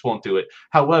 We just won't do it.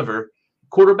 However,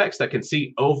 quarterbacks that can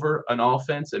see over an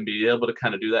offense and be able to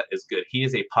kind of do that is good. He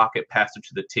is a pocket passer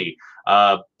to the T,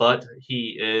 but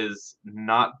he is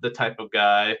not the type of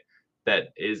guy that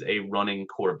is a running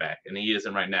quarterback, and he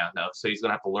isn't right now. So he's going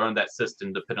to have to learn that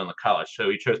system depending on the college. So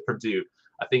he chose Purdue.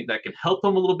 I think that can help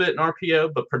him a little bit in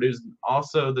RPO, but Purdue's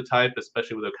also the type,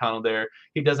 especially with O'Connell there,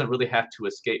 he doesn't really have to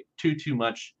escape too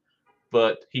much,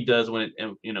 but he does when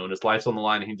his life's on the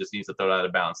line and he just needs to throw it out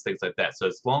of bounds, things like that. So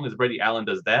as long as Brady Allen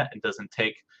does that and doesn't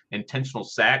take intentional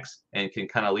sacks and can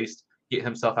kind of at least get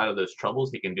himself out of those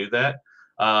troubles, he can do that.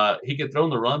 He can throw in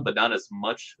the run, but not as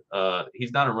much.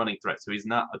 He's not a running threat, so he's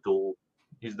not a dual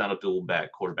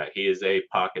back quarterback. He is a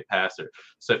pocket passer.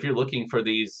 So if you're looking for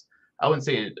these, I wouldn't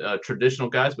say traditional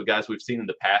guys, but guys we've seen in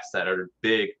the past that are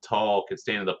big, tall, can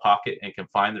stand in the pocket and can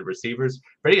find the receivers,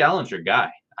 Brady Allen's your guy.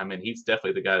 I mean, he's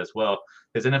definitely the guy as well.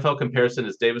 His NFL comparison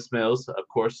is Davis Mills, of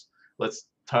course. Let's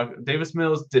talk. Davis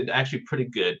Mills did actually pretty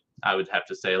good, I would have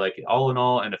to say. Like, all in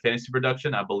all, in a fantasy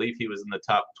production, I believe he was in the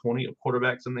top 20 of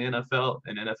quarterbacks in the NFL,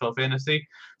 in NFL fantasy.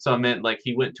 So I meant, like,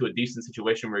 he went to a decent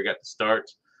situation where he got to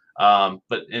start.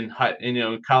 But in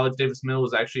college, Davis Mills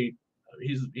was actually,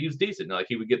 he was decent. Like,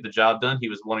 he would get the job done. He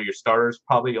was one of your starters,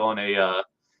 probably on a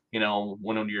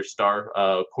one of your star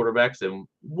quarterbacks, and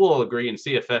we'll agree in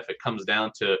CFF it comes down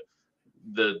to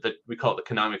the we call it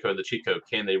the Konami code, the cheat code.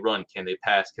 Can they run? Can they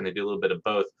pass? Can they do a little bit of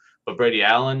both? But Brady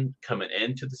Allen coming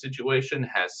into the situation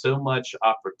has so much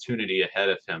opportunity ahead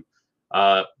of him.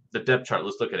 The depth chart,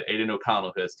 let's look at it. Aiden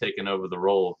O'Connell, who has taken over the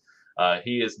role.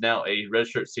 He is now a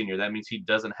redshirt senior. That means he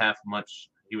doesn't have much.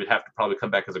 He would have to probably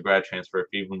come back as a grad transfer if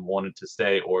he even wanted to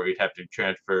stay, or he'd have to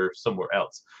transfer somewhere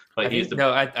else. But I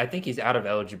think he's out of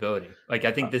eligibility. Like,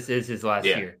 I think this is his last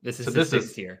year. This is his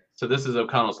sixth year. So this is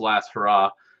O'Connell's last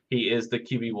hurrah. He is the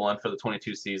QB1 for the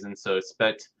 22 season, so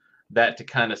expect that to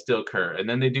kind of still occur. And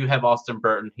then they do have Austin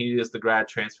Burton. He is the grad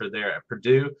transfer there at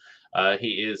Purdue.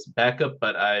 He is backup,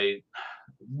 but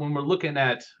when we're looking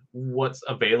at what's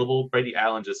available, Brady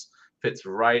Allen just fits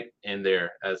right in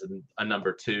there as a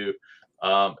number two.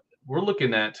 we're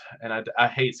looking at, and I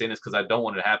hate saying this because I don't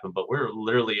want it to happen, but we're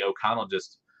literally O'Connell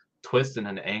just twisting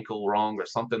an ankle wrong or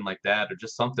something like that, or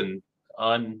just something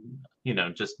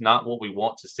just not what we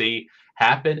want to see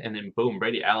happen. And then boom,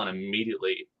 Brady Allen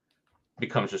immediately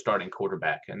becomes your starting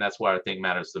quarterback. And that's what I think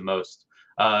matters the most.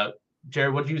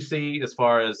 Jared, what do you see as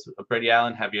far as Brady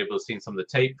Allen? Have you able to seen some of the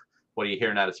tape? What are you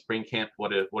hearing out of spring camp?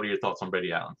 What are your thoughts on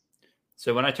Brady Allen?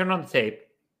 So when I turned on the tape,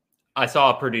 I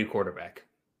saw a Purdue quarterback.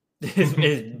 But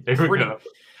it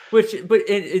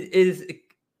is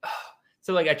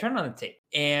so like I turned on the tape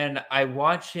and I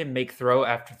watched him make throw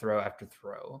after throw after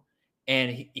throw,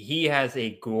 and he has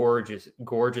a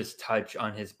gorgeous touch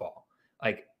on his ball.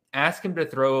 Like, ask him to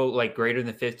throw like greater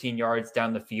than 15 yards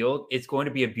down the field, it's going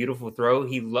to be a beautiful throw.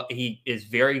 He is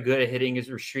very good at hitting his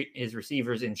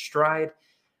receivers in stride,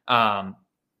 and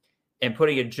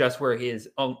putting it just where he is.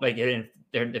 Like,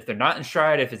 if they're not in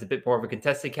stride, if it's a bit more of a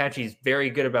contested catch, he's very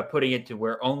good about putting it to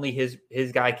where only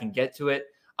his guy can get to it.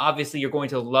 Obviously, you're going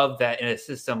to love that in a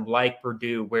system like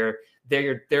Purdue, where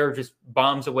they're just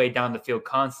bombs away down the field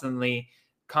constantly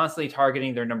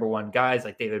targeting their number one guys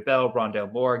like David Bell,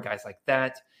 Rondale Moore, guys like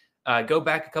that. Go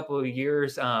back a couple of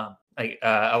years,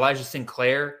 Elijah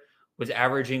Sinclair was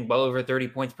averaging well over 30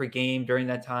 points per game during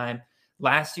that time.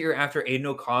 Last year, after Aiden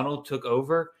O'Connell took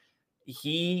over,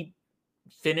 he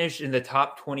finished in the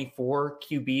top 24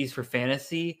 QBs for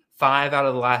fantasy 5 out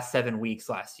of the last 7 weeks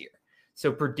last year.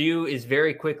 So Purdue is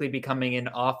very quickly becoming an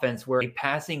offense where a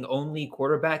passing-only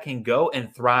quarterback can go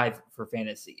and thrive for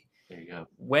fantasy. There you go.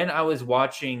 When I was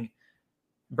watching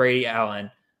Brady Allen,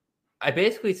 I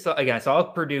saw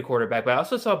a Purdue quarterback, but I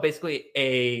also saw basically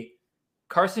a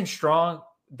Carson Strong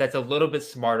that's a little bit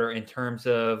smarter in terms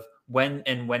of when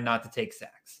not to take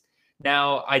sacks.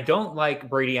 Now, I don't like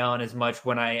Brady Allen as much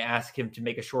when I ask him to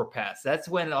make a short pass. That's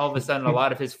when all of a sudden a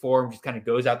lot of his form just kind of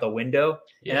goes out the window.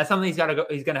 Yeah. And that's something he's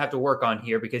going to have to work on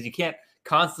here, because you can't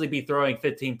constantly be throwing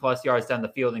 15 plus yards down the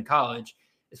field in college,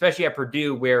 especially at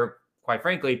Purdue, where, quite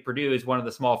frankly, Purdue is one of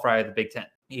the small fry of the Big Ten.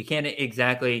 You can't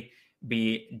exactly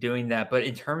be doing that. But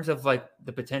in terms of like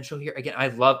the potential here, again, I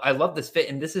love this fit.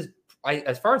 And this is,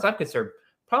 as far as I'm concerned,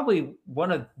 probably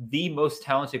one of the most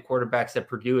talented quarterbacks that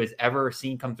Purdue has ever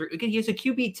seen come through. Again, he was a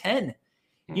QB 10.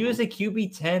 Mm-hmm. He was a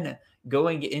QB 10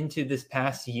 going into this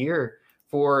past year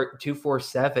for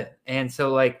 247. And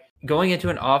so, like, going into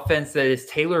an offense that is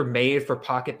tailor-made for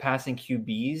pocket passing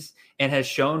QBs and has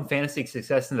shown fantasy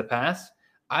success in the past,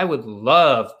 I would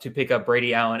love to pick up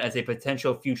Brady Allen as a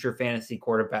potential future fantasy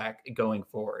quarterback going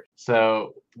forward.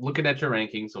 So, looking at your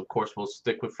rankings, of course, we'll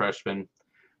stick with freshmen.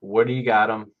 Where do you got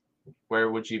them? Where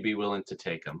would you be willing to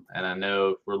take them? And I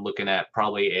know we're looking at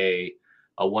probably a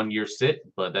 1-year sit,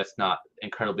 but that's not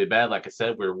incredibly bad. Like I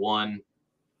said, we're one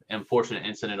unfortunate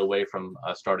incident away from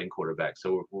a starting quarterback.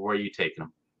 So where are you taking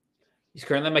him? He's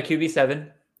currently my QB7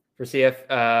 for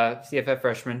CFF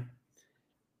freshman.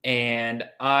 And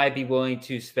I'd be willing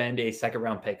to spend a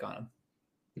second-round pick on him.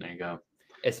 There you go.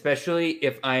 Especially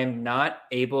if I'm not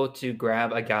able to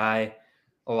grab a guy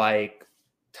like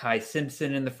Ty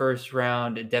Simpson in the first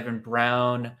round, Devin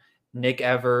Brown, Nick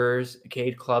Evers,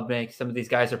 Cade Klubnik. Some of these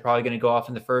guys are probably going to go off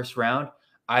in the first round.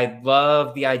 I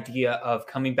love the idea of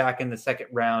coming back in the second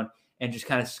round and just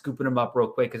kind of scooping them up real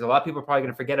quick, because a lot of people are probably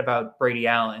going to forget about Brady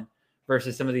Allen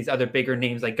versus some of these other bigger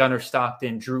names like Gunnar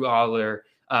Stockton, Drew Aller.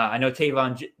 I know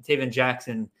Taven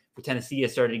Jackson for Tennessee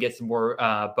has started to get some more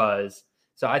buzz.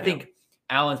 So I think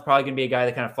Allen's probably going to be a guy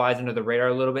that kind of flies under the radar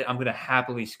a little bit. I'm going to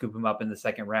happily scoop him up in the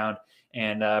second round.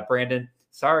 And Brandon,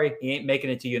 sorry, he ain't making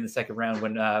it to you in the second round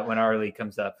when our league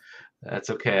comes up.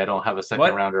 That's okay. I don't have a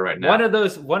second rounder right now. One of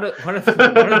those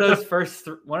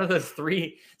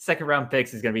 3 second round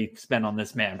picks is going to be spent on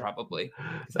this man probably.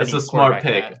 That's a smart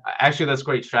pick. Actually, that's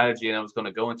great strategy, and I was going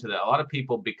to go into that. A lot of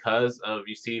people, because of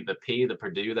the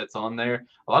Purdue that's on there,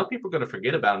 a lot of people are going to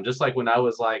forget about him. Just like when I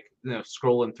was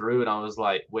scrolling through, and I was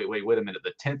like, wait a minute,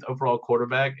 the 10th overall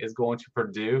quarterback is going to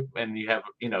Purdue, and you have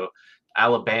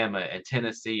Alabama and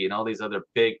Tennessee and all these other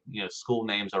big, school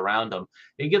names around them.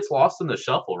 It gets lost in the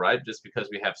shuffle, right? Just because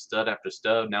we have stud after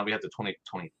stud. Now we have the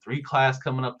 2023 class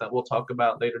coming up that we'll talk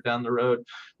about later down the road.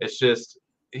 It's just,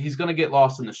 he's going to get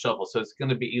lost in the shuffle. So it's going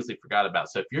to be easily forgot about.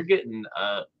 So if you're getting,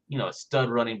 a stud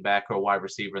running back or a wide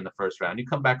receiver in the first round, you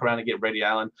come back around and get Brady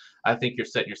Allen, I think you're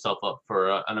setting yourself up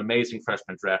for an amazing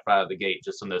freshman draft right out of the gate,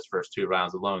 just in those first 2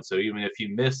 rounds alone. So even if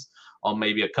you miss on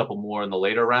maybe a couple more in the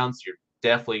later rounds, you're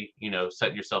definitely,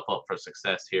 setting yourself up for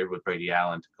success here with Brady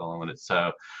Allen to go on with it. So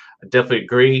I definitely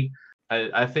agree.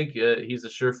 I think he's a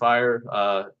surefire,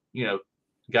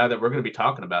 guy that we're going to be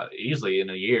talking about easily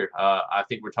in a year. I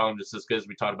think we're talking just as good as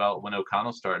we talked about when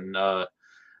O'Connell starting.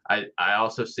 I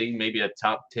also see maybe a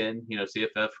top 10,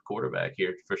 CFF quarterback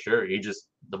here for sure.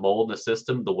 The mold in the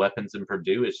system, the weapons in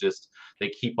Purdue is just they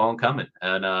keep on coming,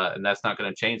 and that's not going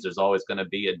to change. There's always going to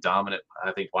be a dominant,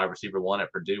 I think, wide receiver one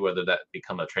at Purdue, whether that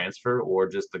become a transfer or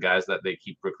just the guys that they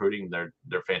keep recruiting. They're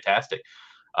fantastic.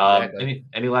 Exactly.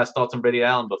 Any last thoughts on Brady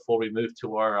Allen before we move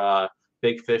to our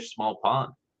big fish, small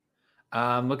pond?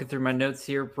 I'm looking through my notes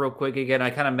here real quick again.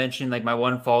 I kind of mentioned like my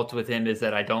one fault with him is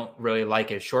that I don't really like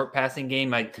his short passing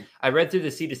game. I read through the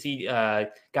C2C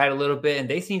guide a little bit, and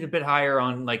they seemed a bit higher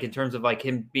on like in terms of like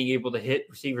him being able to hit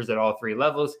receivers at all three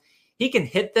levels. He can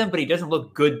hit them, but he doesn't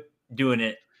look good doing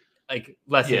it like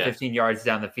less than 15 yards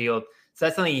down the field. So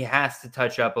that's something he has to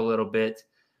touch up a little bit.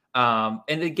 And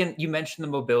again, you mentioned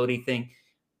the mobility thing.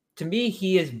 To me,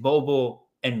 he is mobile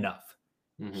enough.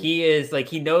 He is like,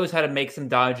 he knows how to make some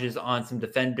dodges on some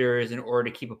defenders in order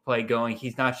to keep a play going.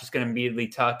 He's not just going to immediately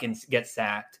tuck and get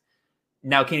sacked.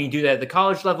 Now, can he do that at the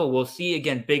college level? We'll see.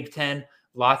 Again, Big Ten,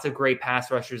 lots of great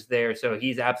pass rushers there. So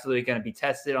he's absolutely going to be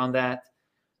tested on that.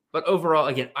 But overall,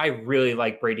 again, I really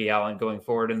like Brady Allen going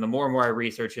forward. And the more and more I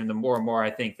research him, the more and more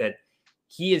I think that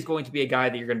he is going to be a guy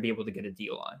that you're going to be able to get a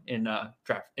deal on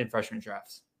in freshman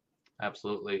drafts.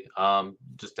 Absolutely.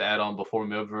 Just to add on before we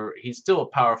move over, he's still a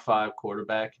Power 5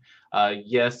 quarterback.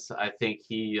 Yes, I think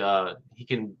he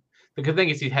can. The good thing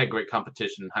is he had great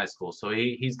competition in high school, so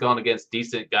he's gone against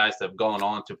decent guys that have gone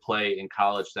on to play in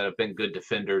college that have been good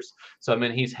defenders. So I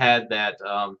mean, he's had that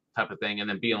type of thing, and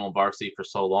then being on varsity for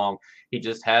so long, he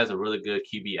just has a really good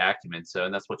QB acumen. So,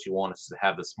 and that's what you want, is to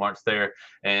have the smarts there.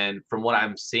 And from what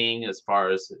I'm seeing, as far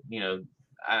as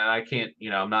I can't,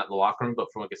 I'm not in the locker room, but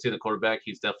from what I can see in the quarterback,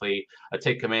 he's definitely a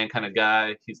take command kind of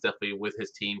guy. He's definitely with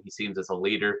his team. He seems as a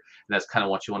leader, and that's kind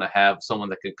of what you want to have, someone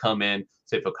that can come in,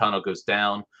 say if O'Connell goes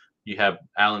down, you have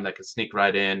Allen that can sneak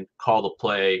right in, call the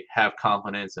play, have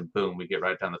confidence, and boom, we get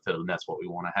right down the field, and that's what we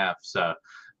want to have. So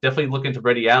definitely looking to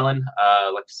Brady Allen.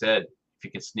 Like I said, if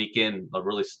you can sneak in a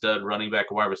really stud running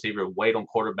back or wide receiver, wait on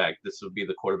quarterback, this would be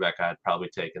the quarterback I'd probably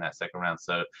take in that second round.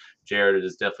 So Jared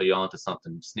is definitely on to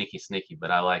something sneaky, but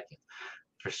I like it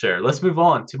for sure. Let's move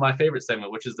on to my favorite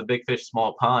segment, which is the Big Fish,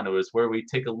 Small Pond. It was where we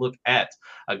take a look at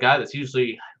a guy that's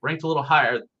usually ranked a little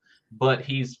higher, but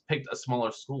he's picked a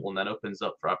smaller school, and that opens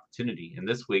up for opportunity. And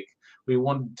this week, we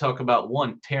wanted to talk about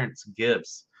Terrence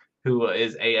Gibbs, who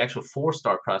is a actual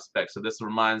 4-star prospect. So this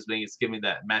reminds me, it's giving me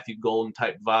that Matthew Golden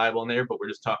type vibe on there, but we're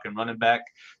just talking running back.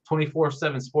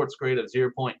 24/7 sports grade of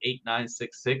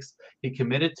 0.8966. He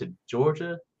committed to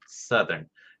Georgia Southern.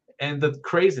 And the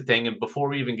crazy thing, and before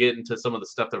we even get into some of the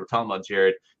stuff that we're talking about,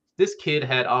 Jared, this kid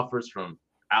had offers from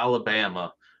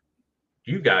Alabama,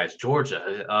 you guys,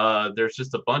 Georgia. There's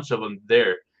just a bunch of them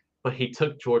there, but he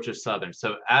took Georgia Southern.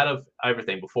 So out of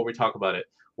everything, before we talk about it,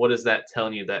 what is that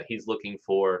telling you that he's looking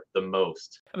for the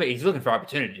most? I mean, he's looking for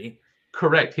opportunity.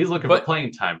 Correct. He's looking for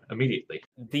playing time immediately.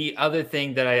 The other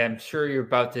thing that I am sure you're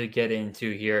about to get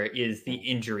into here is the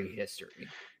injury history.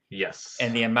 Yes.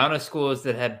 And the amount of schools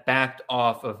that have backed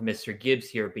off of Mr. Gibbs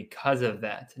here because of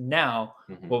that. Now,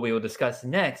 what we will discuss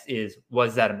next is,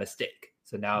 was that a mistake?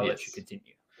 So now I'll let you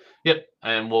continue. Yep,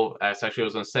 and that's actually what I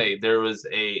was going to say. There was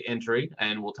a injury,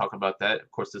 and we'll talk about that. Of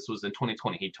course, this was in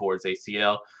 2020. He tore his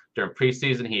ACL during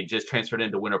preseason. He had just transferred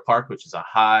into Winter Park, which is a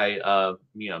high,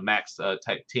 max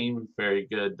type team, very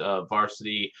good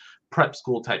varsity prep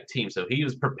school type team. So he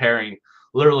was preparing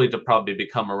literally to probably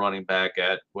become a running back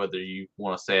at, whether you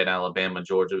want to say, at Alabama,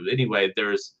 Georgia. Anyway,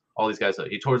 there's all these guys.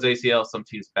 He tore his ACL. Some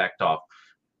teams backed off.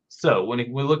 So when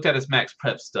we looked at his max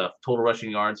prep stuff, total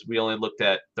rushing yards, we only looked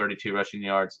at 32 rushing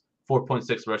yards.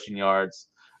 4.6 rushing yards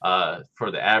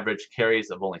for the average carries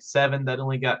of only 7 that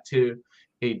only got 2.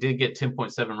 He did get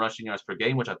 10.7 rushing yards per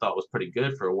game, which I thought was pretty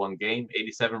good for one game.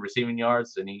 87 receiving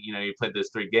yards, and he played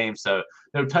those 3 games, so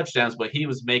no touchdowns, but he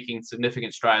was making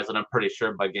significant strides, and I'm pretty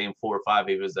sure by game 4 or 5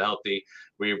 he was healthy.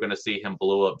 We were going to see him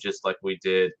blow up just like we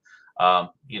did.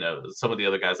 Some of the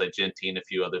other guys like Genty and a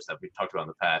few others that we've talked about in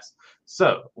the past.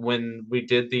 So when we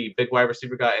did the big wide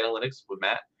receiver guy analytics with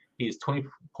Matt, he's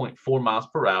 20.4 miles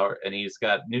per hour, and he's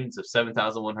got Newtons of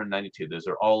 7,192. Those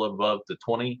are all above the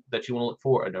 20 that you want to look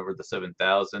for, and over the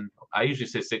 7,000. I usually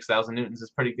say 6,000 Newtons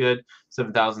is pretty good.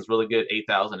 7,000 is really good.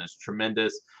 8,000 is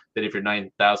tremendous. Then if you're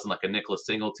 9,000, like a Nicholas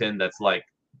Singleton, that's like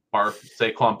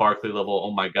Saquon Barkley level.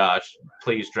 Oh my gosh,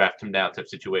 please draft him down type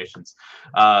situations.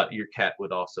 Your cat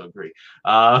would also agree.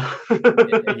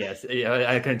 Yes,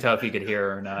 I couldn't tell if you could hear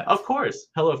her or not. Of course.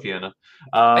 Hello, Fiona.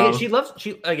 She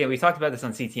we talked about this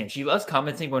on CTN. She loves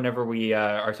commenting whenever we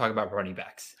are talking about running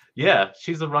backs. Yeah,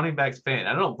 she's a running backs fan.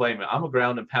 I don't blame it. I'm a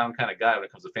ground and pound kind of guy when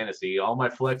it comes to fantasy. All my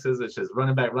flexes, it's just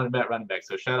running back, running back, running back.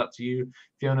 So shout out to you,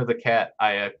 Fiona the Cat.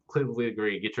 I clearly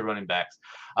agree. Get your running backs.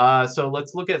 So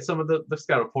let's look at some of the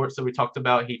scout reports. So we talked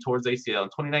about he tore his ACL in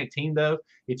 2019. Though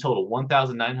he totaled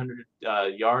 1,900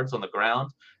 yards on the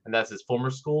ground, and that's his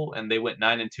former school. And they went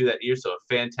 9-2 that year. So a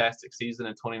fantastic season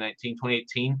in 2019.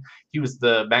 2018, he was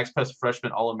the Max Press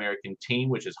Freshman All-American team,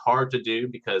 which is hard to do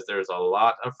because there's a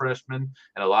lot of freshmen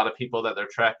and a lot of people that they're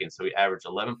tracking. So he averaged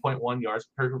 11.1 yards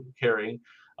per carry,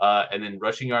 and then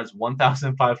rushing yards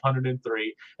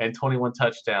 1,503 and 21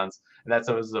 touchdowns. And that's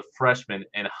as a freshman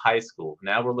in high school.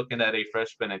 Now we're looking at a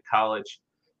freshman in college.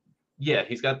 Yeah,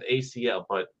 he's got the ACL,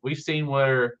 but we've seen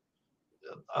where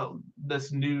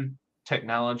this new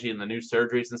technology and the new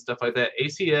surgeries and stuff like that,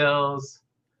 ACLs,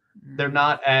 they're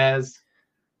not as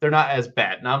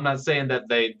bad. Now I'm not saying that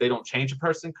they don't change a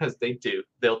person, because they do.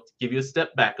 They'll give you a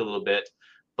step back a little bit,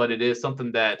 but it is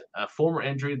something that a former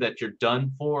injury that you're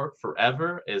done for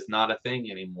forever is not a thing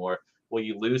anymore. Will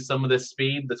you lose some of this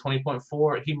speed? The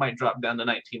 20.4, he might drop down to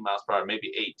 19 miles per hour,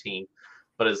 maybe 18.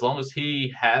 But as long as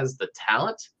he has the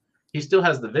talent, he still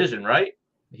has the vision, right?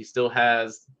 He still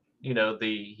has,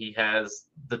 he has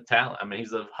the talent. I mean,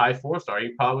 he's a high 4-star. He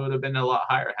probably would have been a lot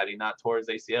higher had he not tore his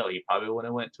ACL. He probably would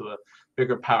have went to a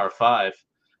bigger Power 5.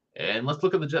 And let's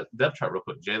look at the depth chart real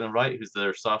quick. Jalen Wright, who's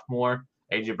their sophomore.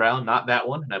 A.J. Brown, not that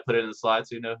one. And I put it in the slide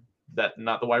so you know that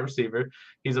not the wide receiver.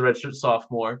 He's a redshirt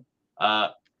sophomore.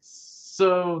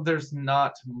 So there's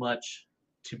not much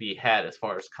to be had as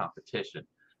far as competition.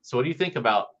 So what do you think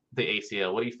about the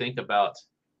ACL? What do you think about,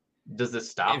 does this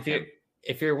stop him?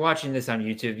 If you're watching this on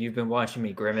YouTube, you've been watching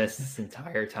me grimace this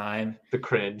entire time. The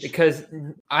cringe. Because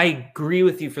I agree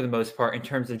with you for the most part in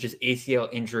terms of just ACL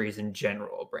injuries in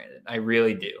general, Brandon. I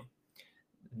really do.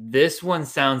 This one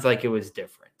sounds like it was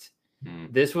different.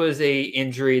 This was a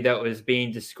injury that was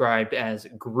being described as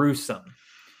gruesome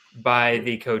by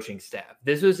the coaching staff.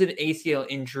 This was an ACL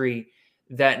injury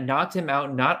that knocked him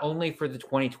out not only for the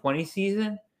 2020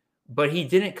 season, but he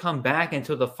didn't come back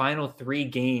until the final 3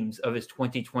 games of his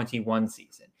 2021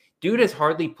 season. Dude has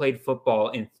hardly played football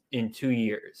in 2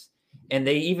 years. And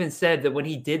they even said that when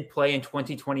he did play in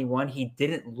 2021, he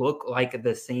didn't look like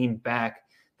the same back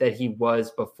that he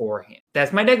was beforehand.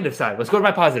 That's my negative side. Let's go to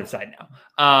my positive side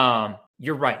now.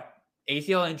 You're right.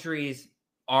 ACL injuries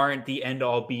aren't the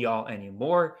end-all, be-all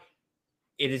anymore.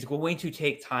 It is going to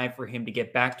take time for him to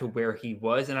get back to where he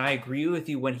was. And I agree with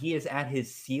you, when he is at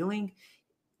his ceiling,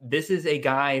 this is a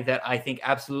guy that I think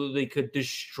absolutely could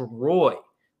destroy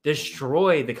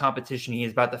the competition he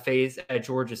is about to face at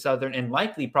Georgia Southern, and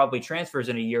likely probably transfers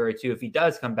in a year or two if he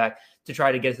does come back to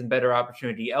try to get some better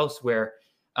opportunity elsewhere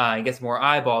and get some more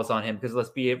eyeballs on him. Because let's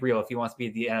be real, if he wants to be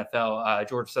at the NFL,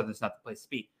 Georgia Southern's not the place to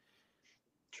be.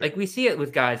 True. Like we see it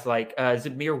with guys like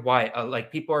Zamir White.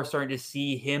 Like people are starting to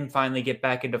see him finally get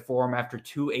back into form after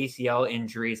 2 ACL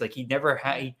injuries. Like he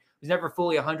was never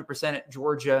fully 100% at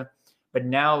Georgia. But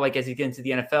now, like as he gets into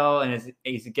the NFL and as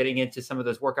he's getting into some of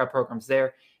those workout programs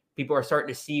there, people are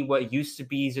starting to see what used to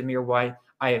be Zamir White.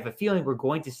 I have a feeling we're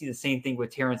going to see the same thing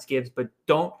with Terrence Gibbs, but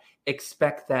don't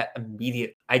expect that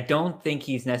immediately. I don't think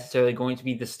he's necessarily going to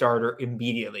be the starter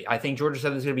immediately. I think Georgia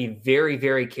Southern is going to be very,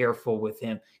 very careful with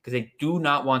him because they do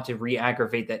not want to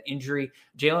re-aggravate that injury.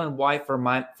 Jalen White, from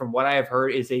what I have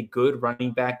heard, is a good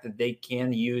running back that they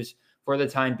can use for the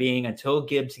time being until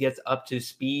Gibbs gets up to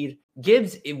speed.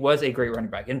 Gibbs, it was a great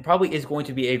running back and probably is going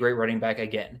to be a great running back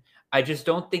again. I just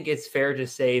don't think it's fair to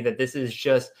say that this is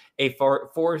just a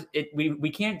we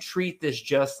can't treat this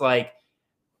just like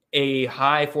a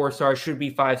high 4-star should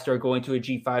be 5-star going to a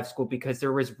G5 school, because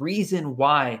there was reason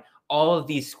why all of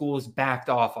these schools backed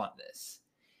off on this.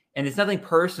 And it's nothing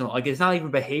personal. Like it's not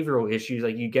even behavioral issues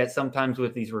like you get sometimes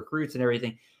with these recruits and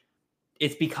everything.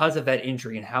 It's because of that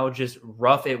injury and how just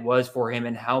rough it was for him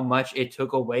and how much it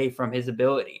took away from his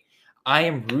ability. I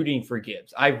am rooting for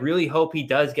Gibbs. I really hope he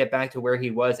does get back to where he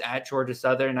was at Georgia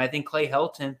Southern. And I think Clay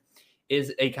Helton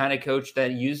is a kind of coach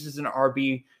that uses an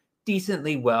RB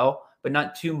decently well, but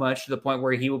not too much to the point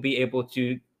where he will be able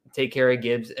to take care of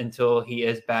Gibbs until he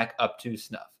is back up to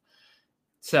snuff.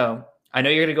 So I know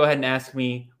you're going to go ahead and ask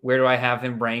me, where do I have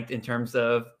him ranked in terms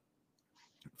of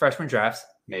freshman drafts?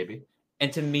 Maybe.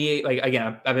 And to me, like,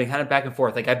 again, I've been kind of back and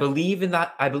forth. Like I believe in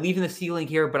that. I believe in the ceiling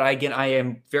here, but I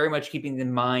am very much keeping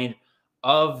in mind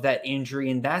of that injury.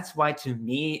 And that's why, to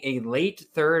me, a late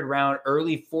 3rd round,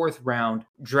 early 4th round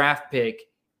draft pick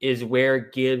is where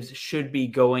Gibbs should be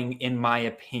going, in my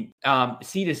opinion.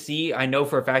 C2C, I know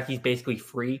for a fact he's basically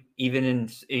free, even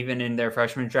in their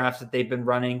freshman drafts that they've been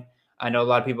running. I know a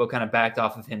lot of people kind of backed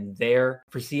off of him there.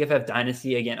 For CFF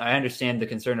Dynasty, again, I understand the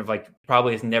concern of like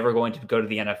probably is never going to go to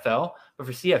the NFL, but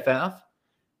for CFF,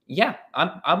 yeah,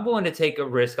 I'm willing to take a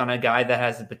risk on a guy that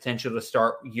has the potential to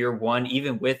start year one,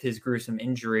 even with his gruesome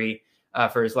injury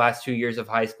for his last 2 years of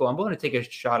high school. I'm willing to take a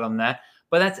shot on that.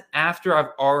 But that's after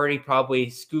I've already probably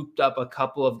scooped up a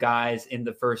couple of guys in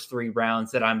the first 3 rounds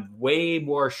that I'm way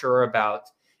more sure about.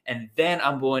 And then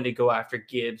I'm willing to go after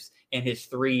Gibbs and his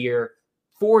 4-year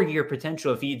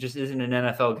potential if he just isn't an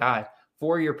NFL guy.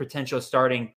 4-year potential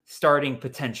starting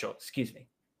potential. Excuse me.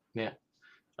 Yeah,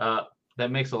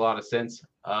 that makes a lot of sense.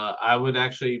 I would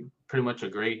actually pretty much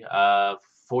agree.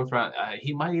 4th round,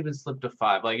 he might even slip to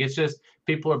 5. Like it's just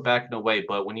people are backing away.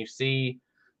 But when you see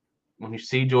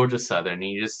Georgia Southern,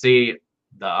 and you just see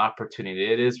the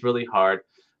opportunity. It is really hard.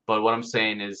 But what I'm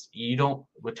saying is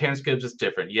with Terrence Gibbs is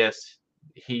different. Yes,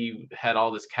 he had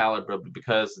all this caliber, but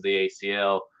because of the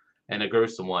ACL and a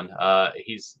gruesome one,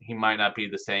 he might not be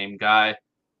the same guy.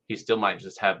 He still might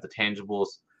just have the tangibles.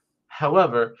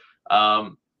 However,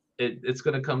 it's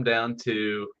going to come down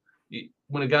to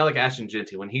when a guy like Ashton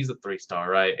Jeanty, when he's a 3-star,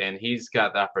 right, and he's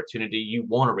got the opportunity, you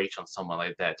want to reach on someone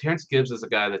like that. Terrence Gibbs is a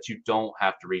guy that you don't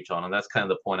have to reach on, and that's kind of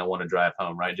the point I want to drive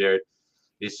home, right, Jared?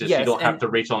 It's just you don't have to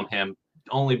reach on him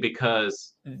only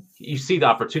because you see the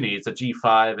opportunity. It's a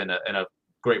G5 and a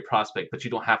great prospect, but you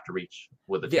don't have to reach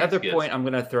with it. The other point I'm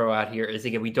going to throw out here is,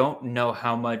 again, we don't know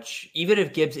how much, even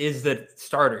if Gibbs is the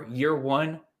starter, year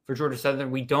one for Georgia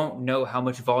Southern, we don't know how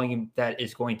much volume that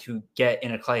is going to get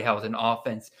in a Clay Helton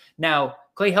offense. Now,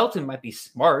 Clay Helton might be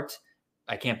smart.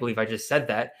 I can't believe I just said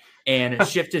that. And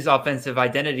shift his offensive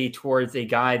identity towards a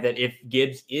guy that if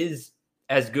Gibbs is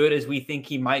as good as we think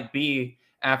he might be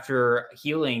after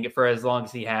healing for as long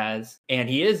as he has, and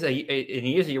he is a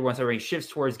year one, so he shifts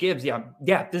towards Gibbs. Yeah,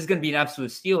 this is going to be an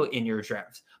absolute steal in your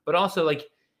drafts. But also, like,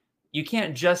 you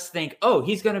can't just think, oh,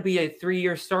 he's going to be a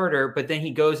 3-year starter, but then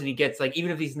he goes and he gets, like,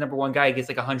 even if he's the number one guy, he gets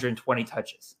like 120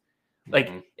 touches. Like,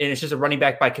 and it's just a running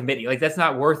back by committee. Like, that's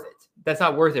not worth it. That's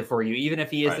not worth it for you, even if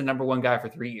he is the number one guy for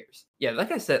 3 years. Yeah,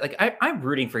 like I said, like I'm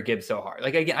rooting for Gibbs so hard.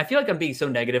 Like, again, I feel like I'm being so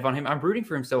negative on him. I'm rooting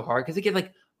for him so hard because, again,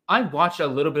 like, I watched a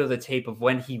little bit of the tape of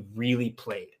when he really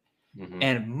played.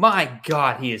 And my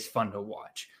God, he is fun to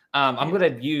watch. I'm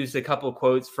going to use a couple of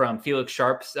quotes from Felix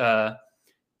Sharp's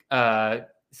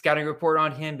scouting report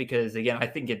on him because, again, I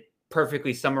think it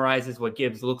perfectly summarizes what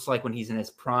Gibbs looks like when he's in his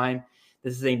prime.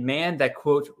 This is a man that,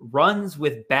 quote, runs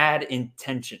with bad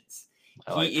intentions.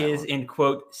 He is in,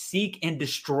 quote, seek and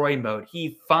destroy mode.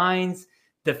 He finds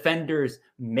defenders,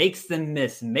 makes them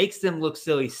miss, makes them look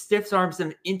silly, stiff arms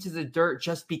them into the dirt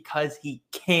just because he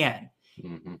can.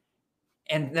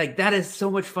 And like that is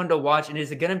so much fun to watch. And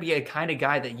is it going to be a kind of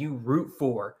guy that you root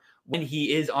for when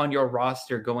he is on your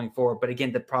roster going forward? But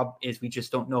again, the problem is we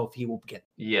just don't know if he will get.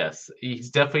 Yes, he's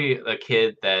definitely a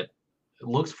kid that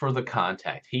looks for the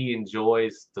contact. He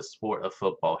enjoys the sport of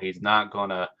football. He's not going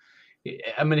to,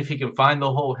 I mean, if he can find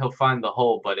the hole, he'll find the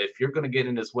hole. But if you're going to get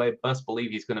in his way, best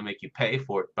believe he's going to make you pay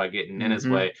for it by getting in his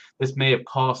way. This may have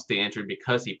cost the injury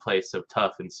because he plays so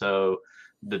tough and so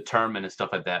determined and stuff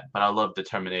like that. But I love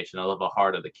determination. I love the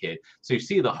heart of the kid. So you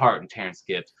see the heart in Terrence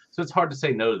Gibbs. So it's hard to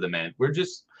say no to the man.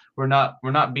 We're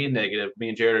not being negative. Me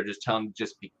and Jared are just telling you,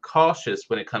 just be cautious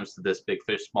when it comes to this big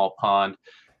fish, small pond.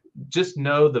 Just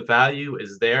know the value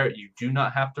is there. You do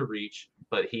not have to reach,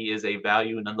 but he is a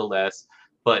value nonetheless.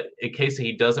 But in case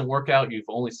he doesn't work out, you've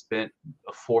only spent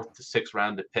a 4th to 6th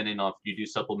round, depending on if you do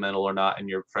supplemental or not in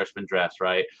your freshman drafts,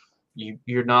 right?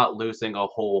 You're not losing a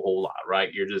whole lot, right?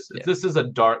 This is a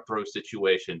dart throw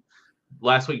situation.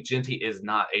 Last week, Jeanty is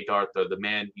not a dart throw. The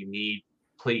man you need,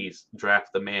 please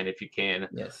draft the man if you can.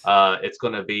 Yes. It's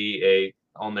going to be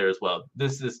on there as well.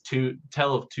 This is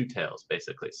tale of two tales,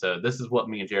 basically. So this is what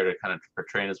me and Jared are kind of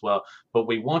portraying as well. But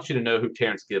we want you to know who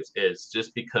Terrence Gibbs is,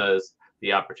 just because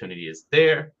the opportunity is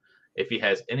there. If he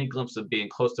has any glimpse of being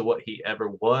close to what he ever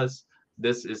was,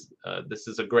 this is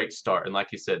a great start. And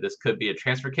like you said, this could be a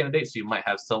transfer candidate. So you might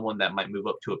have someone that might move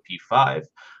up to a P5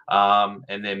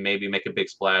 and then maybe make a big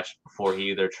splash before he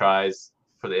either tries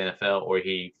for the NFL or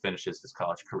he finishes his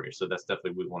college career. So that's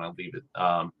definitely, we want to leave it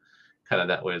kind of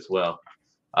that way as well.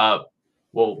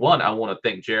 Well, one, I want to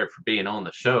thank Jared for being on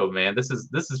the show, man. This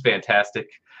is fantastic.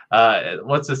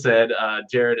 What's it said?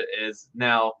 Jared is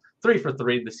now 3 for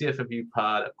 3, the CFFU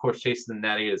pod. Of course, Chasing the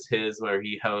Natty is his, where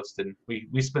he hosts, and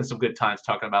we spend some good times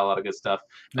talking about a lot of good stuff.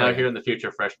 Now here in the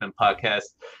Future Freshman podcast,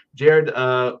 Jared,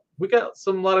 we got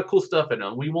a lot of cool stuff in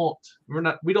them. We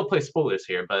don't play spoilers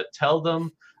here, but tell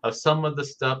them of some of the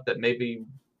stuff that maybe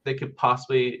they could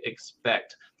possibly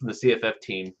expect from the CFF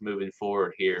team moving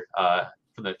forward here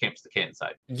from the Campus to Canton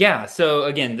side. Yeah. So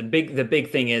again, the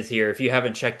big thing is here, if you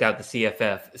haven't checked out the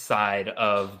CFF side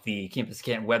of the Campus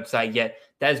Canton website yet,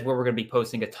 that is where we're going to be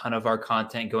posting a ton of our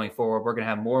content going forward. We're going to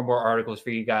have more and more articles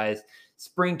for you guys,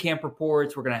 spring camp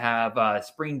reports. We're going to have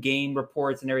spring game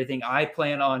reports and everything. I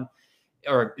plan on,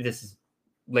 or this is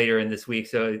later in this week,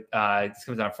 so this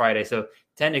comes out on Friday. So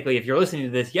technically, if you're listening to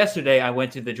this, yesterday I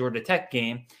went to the Georgia Tech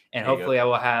game, and hopefully I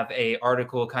will have a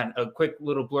article, kind of a quick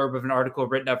little blurb of an article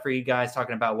written up for you guys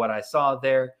talking about what I saw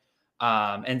there.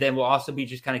 And then we'll also be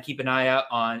just kind of keep an eye out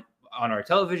on our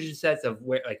television sets of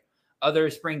where like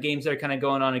other spring games that are kind of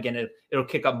going on. Again, it'll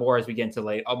kick up more as we get into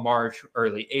late March,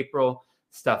 early April,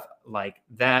 stuff like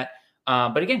that.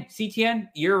 But again, CTN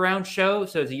year-round show.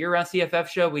 So it's a year-round CFF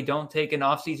show. We don't take an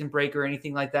off-season break or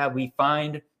anything like that. We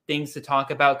find things to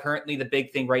talk about. Currently, the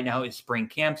big thing right now is spring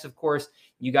camps, of course.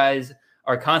 You guys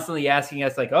are constantly asking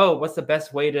us, like, oh, what's the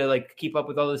best way to like keep up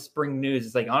with all this spring news?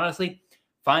 It's like, honestly,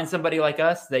 find somebody like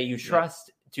us that you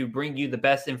trust to bring you the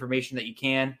best information that you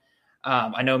can.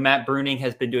 I know Matt Bruning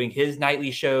has been doing his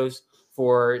nightly shows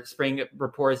for spring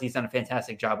reports. He's done a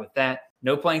fantastic job with that.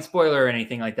 No playing spoiler or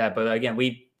anything like that. But again,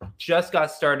 we just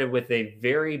got started with a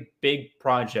very big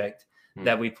project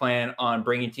that we plan on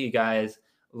bringing to you guys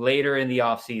later in the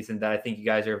off season that I think you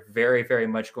guys are very, very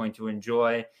much going to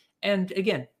enjoy. And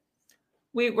again,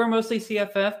 we're mostly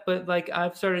CFF, but like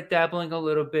I've started dabbling a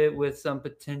little bit with some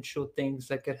potential things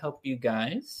that could help you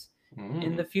guys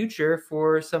in the future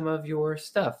for some of your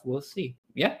stuff. We'll see.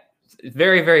 Yeah.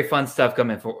 Very, very fun stuff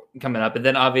coming up. And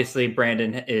then obviously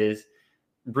Brandon is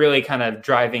really kind of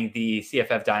driving the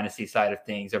CFF Dynasty side of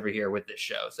things over here with this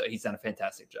show. So he's done a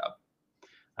fantastic job.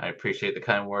 I appreciate the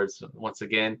kind words once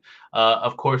again.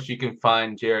 Of course, you can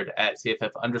find Jared at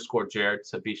CFF_Jared,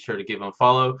 so be sure to give him a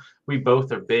follow. We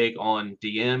both are big on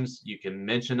DMs. You can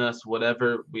mention us,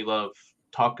 whatever. We love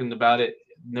talking about it.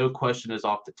 No question is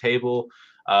off the table.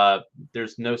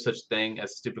 There's no such thing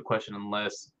as a stupid question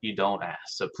unless you don't ask.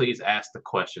 So please ask the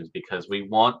questions because we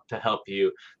want to help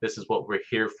you. This is what we're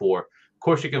here for. Of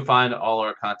course, you can find all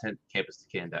our content at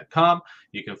campustocan.com.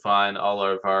 You can find all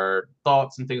of our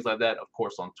thoughts and things like that, of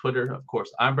course, on Twitter. Of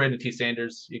course, I'm Brandon T.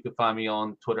 Sanders. You can find me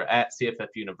on Twitter at CFF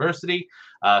University.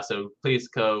 So please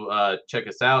go check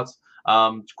us out.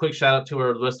 Quick shout out to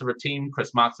our rest of our team,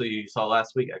 Chris Moxley, who you saw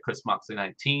last week at Chris Moxley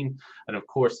 19, and of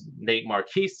course Nate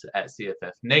Marquise at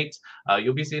CFF Nate.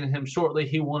 You'll be seeing him shortly.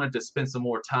 He wanted to spend some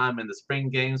more time in the spring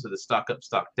games with the stock up,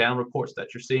 stock down reports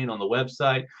that you're seeing on the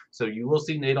website. So you will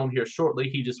see Nate on here shortly.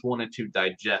 He just wanted to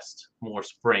digest more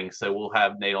spring, so we'll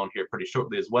have Nate on here pretty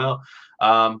shortly as well.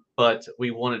 But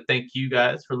we want to thank you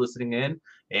guys for listening in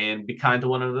and be kind to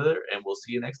one another, and we'll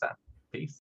see you next time. Peace.